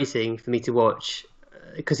frustrating for me to watch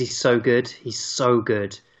because he's so good. He's so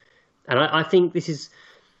good. And I think this is...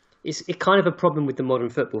 It's kind of a problem with the modern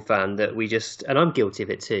football fan that we just, and I'm guilty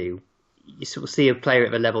of it too. You sort of see a player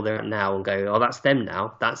at the level they're at now and go, "Oh, that's them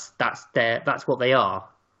now. That's what they are."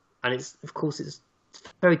 And it's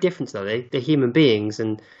very different though. They're human beings,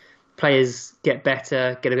 and players get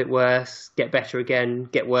better, get a bit worse, get better again,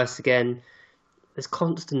 get worse again. There's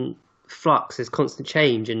constant flux, there's constant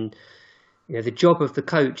change, and you know the job of the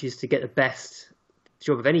coach is to get the best. The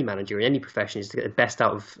job of any manager in any profession is to get the best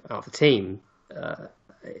out of the team.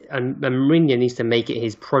 And Mourinho needs to make it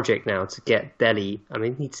his project now to get Dele. I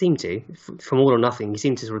mean, he seemed to, from all or nothing, he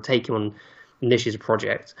seemed to sort of take him on initially as a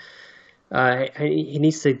project. He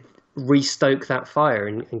needs to restoke that fire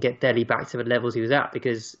and get Dele back to the levels he was at,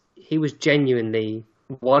 because he was genuinely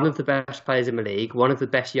one of the best players in the league, one of the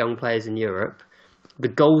best young players in Europe. The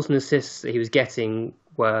goals and assists that he was getting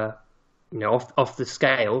were, you know, off the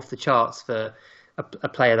scale, off the charts for a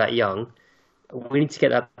player that young. We need to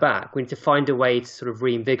get that back. We need to find a way to sort of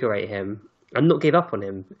reinvigorate him and not give up on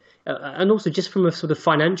him. And also, just from a sort of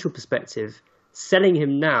financial perspective, selling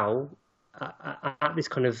him now at this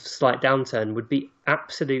kind of slight downturn would be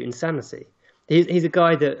absolute insanity. He's a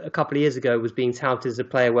guy that a couple of years ago was being touted as a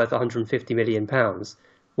player worth £150 million.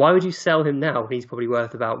 Why would you sell him now when he's probably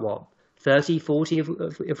worth about, what, 30, 40 if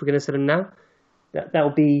we're going to sell him now? That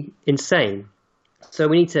would be insane. So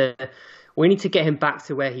we need to get him back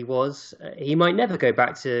to where he was. He might never go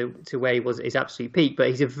back to where he was at his absolute peak, but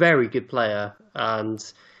he's a very good player. And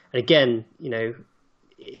again, you know,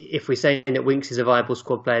 if we're saying that Winks is a viable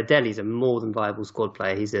squad player, Dele's a more than viable squad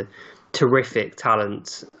player. He's a terrific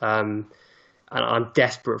talent. And I'm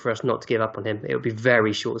desperate for us not to give up on him. It would be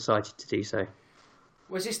very short-sighted to do so.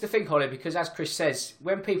 Was this the thing, Holly? Because as Chris says,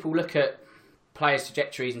 when people look at players'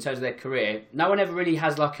 trajectories in terms of their career, no one ever really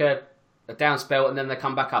has like a down spell and then they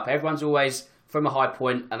come back up. Everyone's always from a high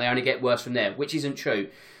point and they only get worse from there, which isn't true.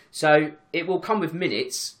 So it will come with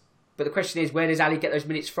minutes, but the question is, where does Ali get those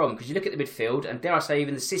minutes from? Because you look at the midfield, and dare I say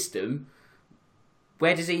even the system,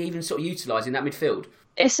 where does he even sort of utilise in that midfield?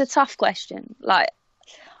 It's a tough question. Like,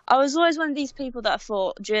 I was always one of these people that I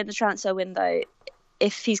thought during the transfer window,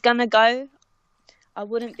 if he's going to go, I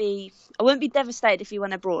wouldn't be devastated if he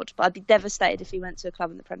went abroad, but I'd be devastated if he went to a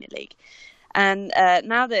club in the Premier League. And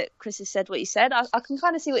now that Chris has said what he said, I can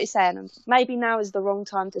kind of see what he's saying. And maybe now is the wrong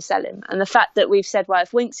time to sell him. And the fact that we've said, well,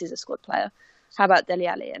 if Winks is a squad player, how about Dele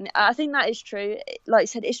Alli? And I think that is true. Like I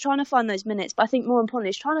said, it's trying to find those minutes. But I think more importantly,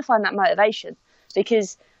 it's trying to find that motivation.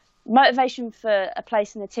 Because motivation for a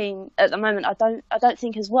place in the team at the moment, I don't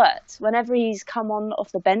think has worked. Whenever he's come on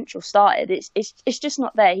off the bench or started, it's just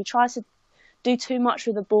not there. He tries to do too much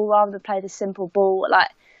with the ball rather than play the simple ball. Like,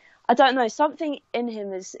 I don't know, something in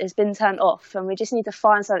him has been turned off, and we just need to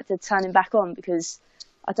find something to turn him back on, because,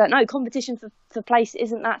 I don't know, competition for place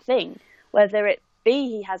isn't that thing. Whether it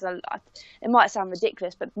be it might sound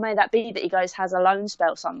ridiculous, but may that be that he has a loan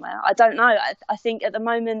spell somewhere. I don't know. I think at the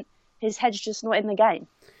moment his head's just not in the game.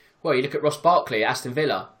 Well, you look at Ross Barkley at Aston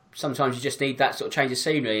Villa. Sometimes you just need that sort of change of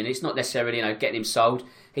scenery, and it's not necessarily, you know, getting him sold.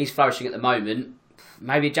 He's flourishing at the moment.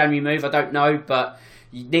 Maybe a January move, I don't know, but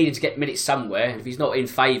you need him to get minutes somewhere. And if he's not in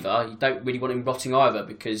favour, you don't really want him rotting either,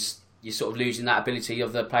 because you're sort of losing that ability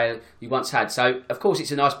of the player you once had. So, of course,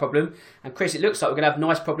 it's a nice problem. And Chris, it looks like we're going to have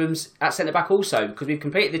nice problems at centre-back also, because we've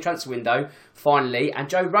completed the transfer window, finally, and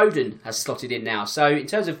Joe Rodon has slotted in now. So, in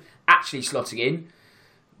terms of actually slotting in,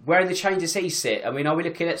 where in the chain does he sit? I mean, are we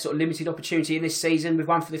looking at sort of limited opportunity in this season with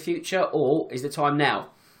one for the future, or is the time now?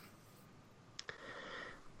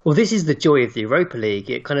 Well, this is the joy of the Europa League.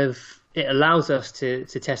 It allows us to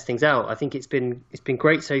test things out. I think it's been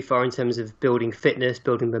great so far in terms of building fitness,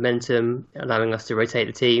 building momentum, allowing us to rotate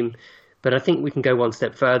the team. But I think we can go one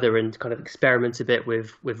step further and kind of experiment a bit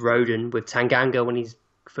with Rodon, with Tanganga when he's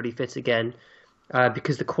fully fit again,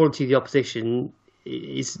 because the quality of the opposition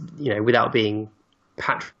is, you know, without being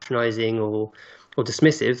patronising or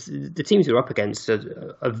dismissive, the teams we're up against are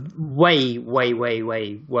way, way, way,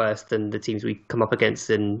 way worse than the teams we come up against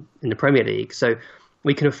in the Premier League. So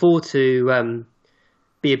we can afford to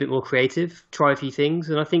be a bit more creative, try a few things,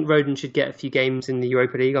 and I think Rodon should get a few games in the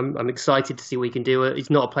Europa League. I'm excited to see what he can do. He's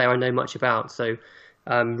not a player I know much about, so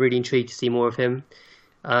I'm really intrigued to see more of him.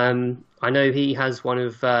 I know he has one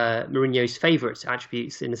of Mourinho's favourite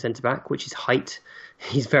attributes in the centre back, which is height.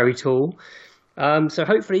 He's very tall. So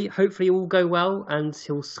hopefully all will go well, and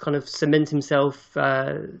he'll kind of cement himself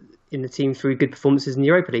in the team through good performances in the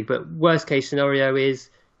Europa League. But worst case scenario is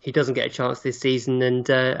he doesn't get a chance this season,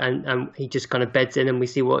 and he just kind of beds in, and we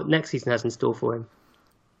see what next season has in store for him.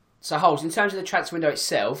 So, Holes, in terms of the transfer window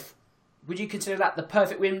itself, would you consider that the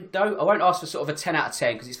perfect window? I won't ask for sort of a 10 out of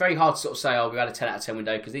 10, because it's very hard to sort of say, we've had a 10 out of 10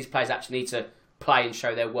 window, because these players actually need to play and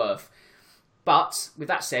show their worth. But, with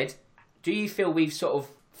that said, do you feel we've sort of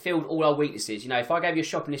filled all our weaknesses? You know, if I gave you a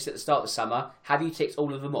shopping list at the start of the summer, have you ticked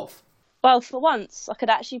all of them off? Well, for once, I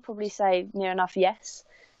could actually probably say near enough yes.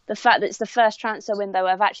 The fact that it's the first transfer window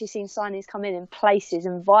where I've actually seen signings come in places,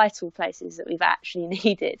 in vital places that we've actually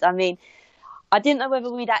needed. I mean, I didn't know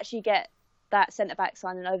whether we'd actually get that centre-back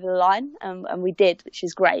signing over the line, and we did, which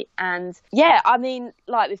is great. And yeah, I mean,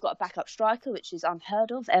 like, we've got a backup striker, which is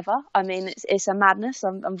unheard of ever. I mean, it's a madness.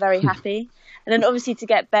 I'm very happy. And then obviously to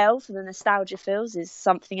get Bale for the nostalgia feels is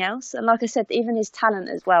something else. And like I said, even his talent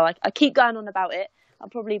as well. I keep going on about it. I'm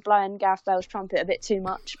probably blowing Gareth Bale's trumpet a bit too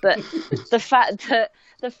much, but the fact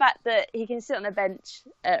that he can sit on the bench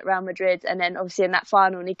at Real Madrid, and then obviously in that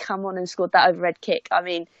final, and he come on and scored that overhead kick. I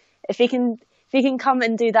mean, if he can come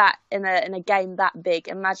and do that in a game that big,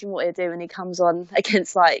 imagine what he'll do when he comes on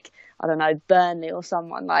against, like, I don't know, Burnley or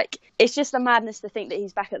someone. Like, it's just a madness to think that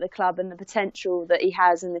he's back at the club and the potential that he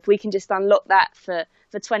has. And if we can just unlock that for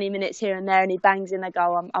 20 minutes here and there, and he bangs in a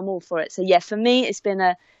goal, I'm all for it. So yeah, for me, it's been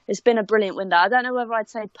a brilliant window. I don't know whether I'd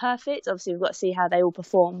say perfect. Obviously, we've got to see how they all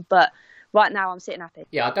perform. But right now, I'm sitting happy.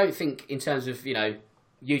 Yeah, I don't think in terms of,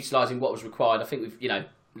 utilising what was required, I think we've,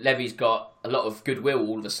 Levy's got a lot of goodwill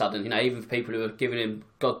all of a sudden, even for people who are giving him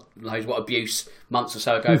God knows what abuse months or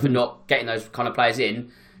so ago for not getting those kind of players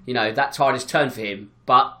in. That tide has turned for him.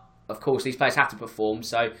 But, of course, these players have to perform,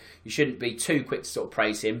 so you shouldn't be too quick to sort of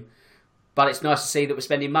praise him. But it's nice to see that we're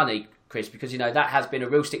spending money, Chris, because, that has been a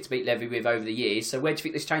real stick to beat Levy with over the years. So where do you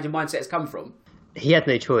think this change in mindset has come from? He had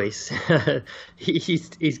no choice.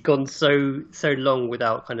 He's gone so long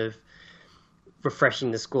without kind of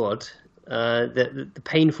refreshing the squad. The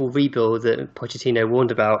painful rebuild that Pochettino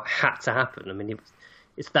warned about had to happen. I mean,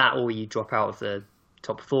 it's that, or you drop out of the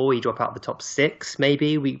top 4, you drop out of the top 6.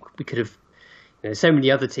 Maybe we could have. So many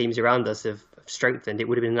other teams around us have strengthened. It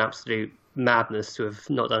would have been an absolute madness to have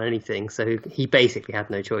not done anything. So he basically had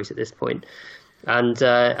no choice at this point. And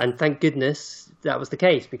thank goodness that was the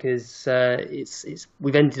case, because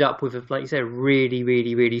we've ended up with, like you said, a really,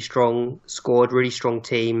 really, really strong squad, really strong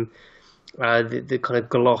team. The kind of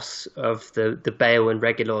gloss of the Bale and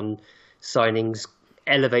Reguilon signings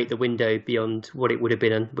elevate the window beyond what it would have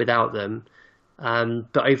been without them.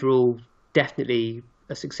 But overall, definitely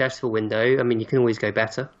a successful window. I mean, you can always go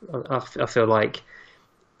better. I feel like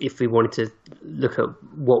if we wanted to look at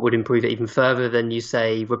what would improve it even further, then you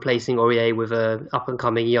say replacing Aurier with a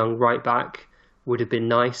up-and-coming young right-back would have been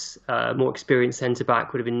nice. More experienced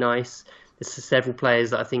centre-back would have been nice. There's several players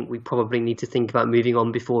that I think we probably need to think about moving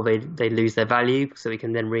on before they lose their value, so we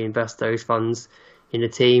can then reinvest those funds in the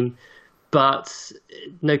team. But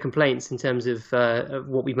no complaints in terms of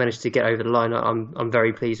what we managed to get over the line. I'm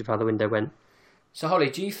very pleased with how the window went. So, Holly,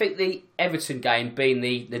 do you think the Everton game, being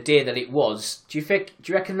the deer that it was, do you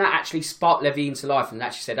reckon that actually sparked Levy into life and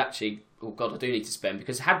actually said, oh God, I do need to spend?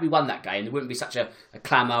 Because had we won that game, there wouldn't be such a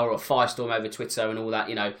clamour or a firestorm over Twitter and all that.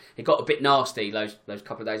 It got a bit nasty those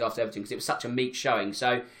couple of days after Everton because it was such a meek showing.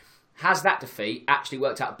 So has that defeat actually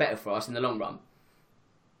worked out better for us in the long run?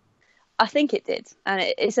 I think it did. And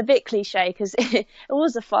it's a bit cliche because it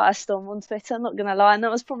was a firestorm on Twitter, I'm not going to lie. And I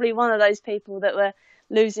was probably one of those people that were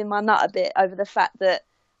losing my nut a bit over the fact that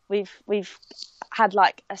we've had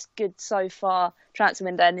like a good so far transfer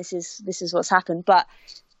window and this is what's happened. But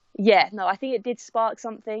yeah, no, I think it did spark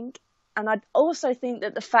something. And I also think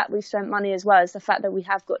that the fact we've spent money as well is the fact that we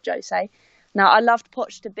have got Jose. Now, I loved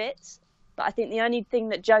Poch to bits, but I think the only thing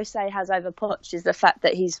that Jose has over Poch is the fact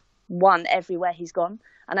that he's won everywhere he's gone.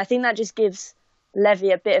 And I think that just gives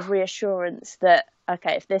Levy a bit of reassurance that,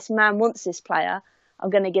 okay, if this man wants this player, I'm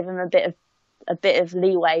going to give him a bit of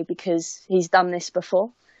leeway because he's done this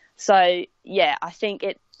before. So, yeah, I think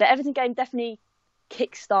the Everton game definitely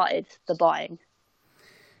kick-started the buying.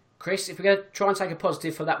 Chris, if we're going to try and take a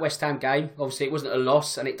positive for that West Ham game, obviously it wasn't a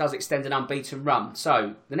loss and it does extend an unbeaten run.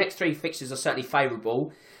 So the next 3 fixtures are certainly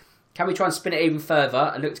favourable. Can we try and spin it even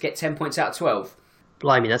further and look to get 10 points out of 12?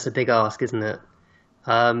 Blimey, that's a big ask, isn't it?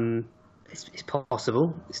 It's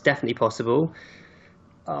possible. It's definitely possible.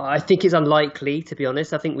 I think it's unlikely, to be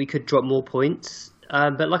honest. I think we could drop more points.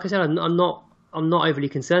 But like I said, I'm not I'm not overly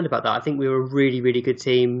concerned about that. I think we were a really, really good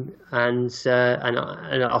team, and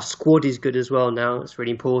our squad is good as well now. It's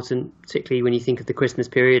really important, particularly when you think of the Christmas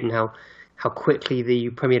period and how quickly the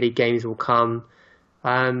Premier League games will come.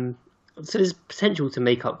 So there's potential to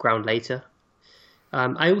make up ground later.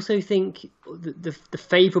 I also think the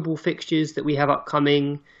favourable fixtures that we have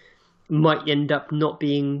upcoming might end up not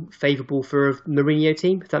being favourable for a Mourinho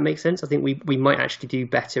team, if that makes sense. I think we might actually do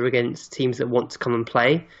better against teams that want to come and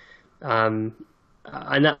play. And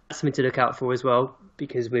that's something to look out for as well,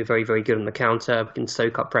 because we're very, very good on the counter. We can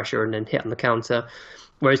soak up pressure and then hit on the counter.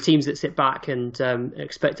 Whereas teams that sit back and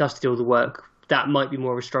expect us to do all the work, that might be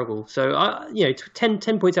more of a struggle. So, 10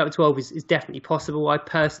 points out of 12 is definitely possible. I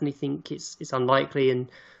personally think it's unlikely, and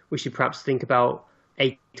we should perhaps think about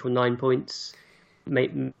 8 or 9 points,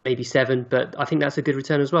 maybe 7. But I think that's a good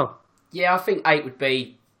return as well. Yeah, I think 8 would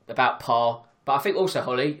be about par. But I think also,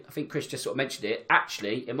 Holly, I think Chris just sort of mentioned it.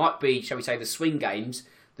 Actually, it might be, shall we say, the swing games,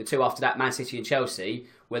 the two after that, Man City and Chelsea,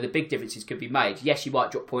 where the big differences could be made. Yes, you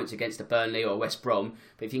might drop points against a Burnley or West Brom,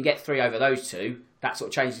 but if you can get 3 over those two, that sort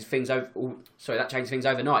of changes things that changes things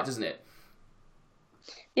overnight, doesn't it?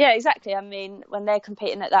 Yeah, exactly. I mean, when they're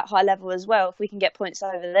competing at that high level as well, if we can get points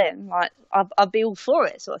over them, like I'd be all for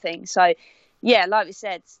it, sort of thing. So, yeah, like we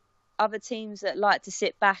said, other teams that like to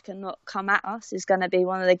sit back and not come at us is going to be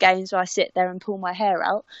one of the games where I sit there and pull my hair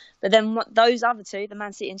out. But then those other two, the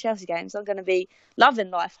Man City and Chelsea games, I'm going to be loving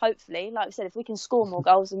life, hopefully. Like we said, if we can score more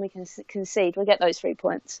goals than we can concede, we'll get those 3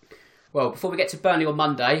 points. Well, before we get to Burnley on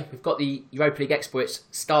Monday, we've got the Europa League experts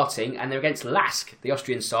starting, and they're against Lask, the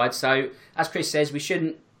Austrian side. So, as Chris says, we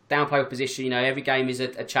shouldn't downplay opposition. You know, every game is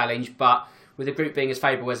a challenge, but with the group being as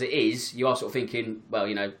favourable as it is, you are sort of thinking, well,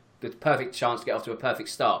 you know, the perfect chance to get off to a perfect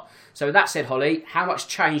start. So with that said, Holly, how much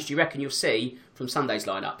change do you reckon you'll see from Sunday's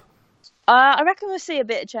lineup? I reckon we'll see a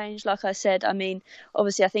bit of change, like I said. I mean,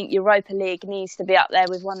 obviously, I think Europa League needs to be up there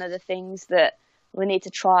with one of the things that we need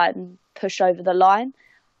to try and push over the line.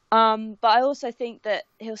 But I also think that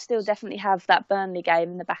he'll still definitely have that Burnley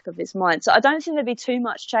game in the back of his mind. So I don't think there'll be too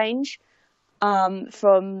much change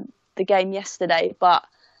from the game yesterday. But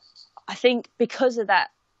I think because of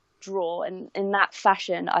that draw and in that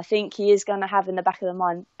fashion, I think he is going to have in the back of the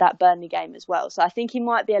mind that Burnley game as well. So I think he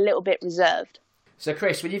might be a little bit reserved. So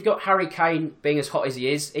Chris, when you've got Harry Kane being as hot as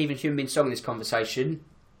he is, even Heung-min Son in this conversation,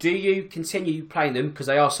 do you continue playing them because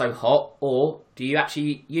they are so hot, or do you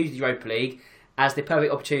actually use the Europa League as the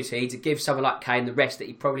perfect opportunity to give someone like Kane the rest that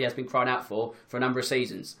he probably has been crying out for a number of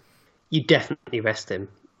seasons? You definitely rest him.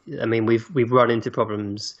 I mean, we've run into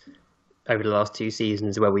problems over the last 2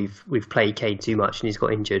 seasons where we've played Kane too much and he's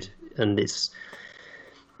got injured, and it's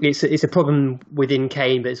a problem within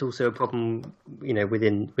Kane, but it's also a problem, you know,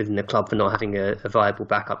 within the club for not having a viable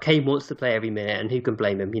backup. Kane wants to play every minute, and who can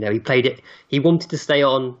blame him? You know, he wanted to stay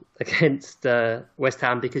on against West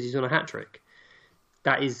Ham because he's on a hat trick.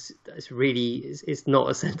 It's not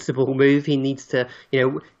a sensible move. He needs to, you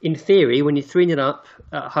know, in theory, when you're 3-0 up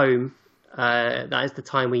at home, that is the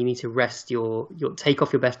time where you need to rest your take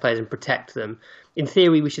off your best players and protect them. In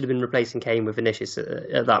theory, we should have been replacing Kane with Vinicius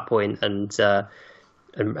at that point and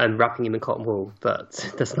wrapping him in cotton wool, but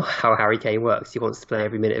that's not how Harry Kane works. He wants to play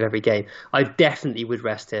every minute of every game. I definitely would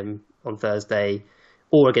rest him on Thursday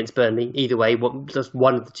or against Burnley. Either way, just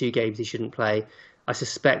one of the 2 games he shouldn't play. I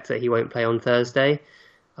suspect that he won't play on Thursday.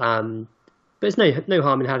 But there's no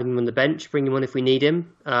harm in having him on the bench. Bring him on if we need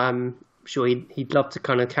him. Sure, he'd love to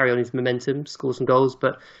kind of carry on his momentum, score some goals,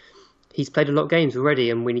 but he's played a lot of games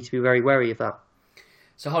already, and we need to be very wary of that.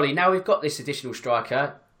 So, Holly, now we've got this additional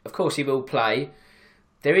striker. Of course, he will play.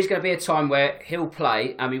 There is going to be a time where he'll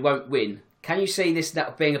play and we won't win. Can you see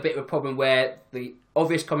that being a bit of a problem where the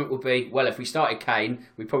obvious comment will be, well, if we started Kane,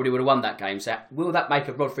 we probably would have won that game. So will that make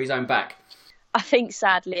a rod for his own back? I think,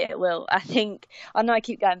 sadly, it will. I know I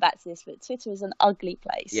keep going back to this, but Twitter is an ugly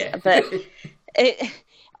place. Yeah. But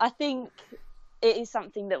I think it is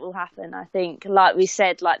something that will happen. I think, like we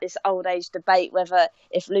said, like this old age debate, whether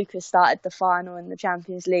if Lucas started the final in the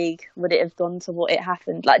Champions League, would it have gone to what it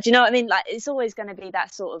happened? Like, do you know what I mean? Like, it's always going to be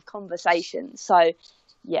that sort of conversation. So,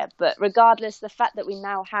 yeah, but regardless, the fact that we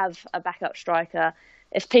now have a backup striker,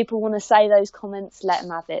 if people want to say those comments, let them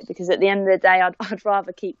have it. Because at the end of the day, I'd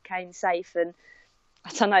rather keep Kane safe. And I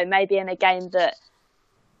don't know, maybe in a game that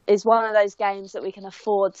is one of those games that we can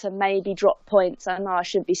afford to maybe drop points. I know I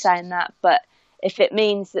shouldn't be saying that, but if it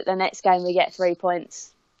means that the next game we get 3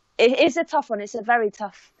 points, it is a tough one. It's a very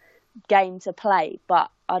tough game to play, but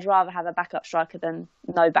I'd rather have a backup striker than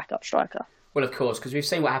no backup striker. Well, of course, because we've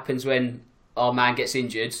seen what happens when our man gets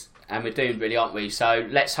injured and we're doomed, really, aren't we? So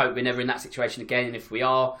let's hope we're never in that situation again. And if we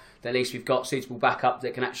are, then at least we've got suitable backup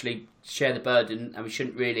that can actually share the burden, and we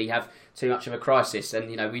shouldn't really have too much of a crisis. And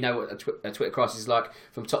we know what a Twitter crisis is like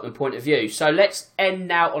from Tottenham point of view. So let's end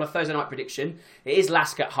now on a Thursday night prediction. It is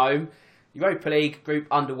Lask at home. Europa League group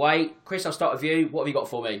underway. Chris, I'll start with you. What have you got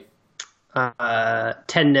for me?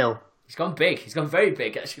 10-0. He's gone big. He's gone very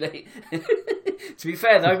big, actually. To be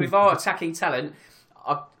fair, though, with our attacking talent,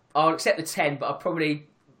 I'll accept the 10, but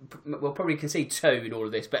we'll probably concede 2 in all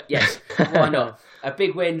of this. But yes, why not? A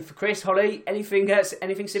big win for Chris. Holly, anything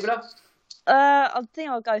similar? I think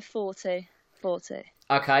I'll go 4-2. 4-2.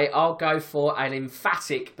 Okay, I'll go for an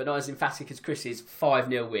emphatic, but not as emphatic as Chris's,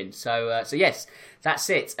 5-0 win. So yes, that's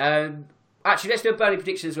it. Actually, let's do a Burnley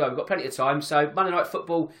prediction as well. We've got plenty of time. So Monday Night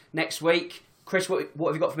Football next week. Chris, what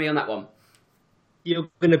have you got for me on that one? You're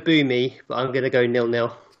going to boo me, but I'm going to go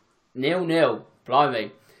 0-0. 0-0.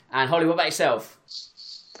 Blimey. And Holly, what about yourself?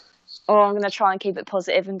 Oh, I'm going to try and keep it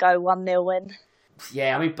positive and go 1-0 win.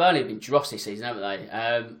 Yeah, I mean, Burnley have been dross this season, haven't they?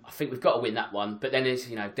 I think we've got to win that one. But then there's,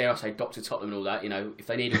 dare I say, Dr. Tottenham and all that. If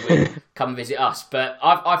they need a win, come and visit us. But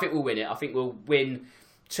I think we'll win it. I think we'll win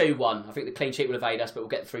 2-1. I think the clean sheet will evade us, but we'll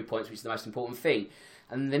get the 3 points, which is the most important thing.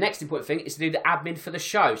 And the next important thing is to do the admin for the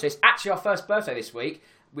show. So it's actually our first birthday this week,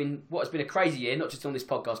 in what has been a crazy year, not just on this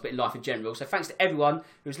podcast, but in life in general. So thanks to everyone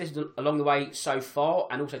who's listened along the way so far,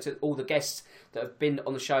 and also to all the guests that have been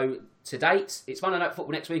on the show to date. It's Monday Night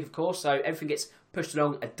Football next week, of course, so everything gets pushed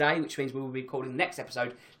along a day, which means we will be recording the next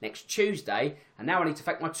episode next Tuesday. And now I need to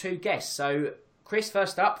thank my 2 guests. So, Chris,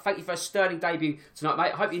 first up, thank you for a sterling debut tonight,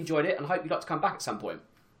 mate. I hope you enjoyed it, and I hope you'd like to come back at some point.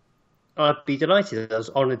 I'd be delighted. I was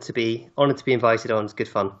honoured to be invited on. It's good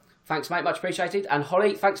fun. Thanks, mate. Much appreciated. And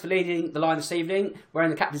Holly, thanks for leading the line this evening. Wearing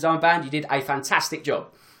the captain's armband, you did a fantastic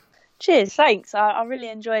job. Cheers, thanks. I really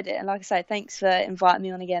enjoyed it. And like I say, thanks for inviting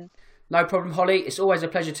me on again. No problem, Holly. It's always a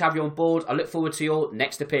pleasure to have you on board. I look forward to your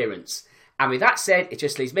next appearance. And with that said, it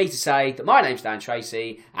just leaves me to say that my name's Dan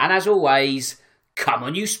Tracy. And as always, come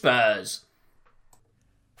on you Spurs.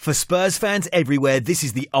 For Spurs fans everywhere, this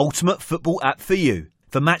is the ultimate football app for you.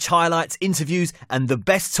 For match highlights, interviews, and the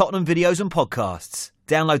best Tottenham videos and podcasts.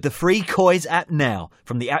 Download the free Koiz app now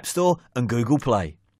from the App Store and Google Play.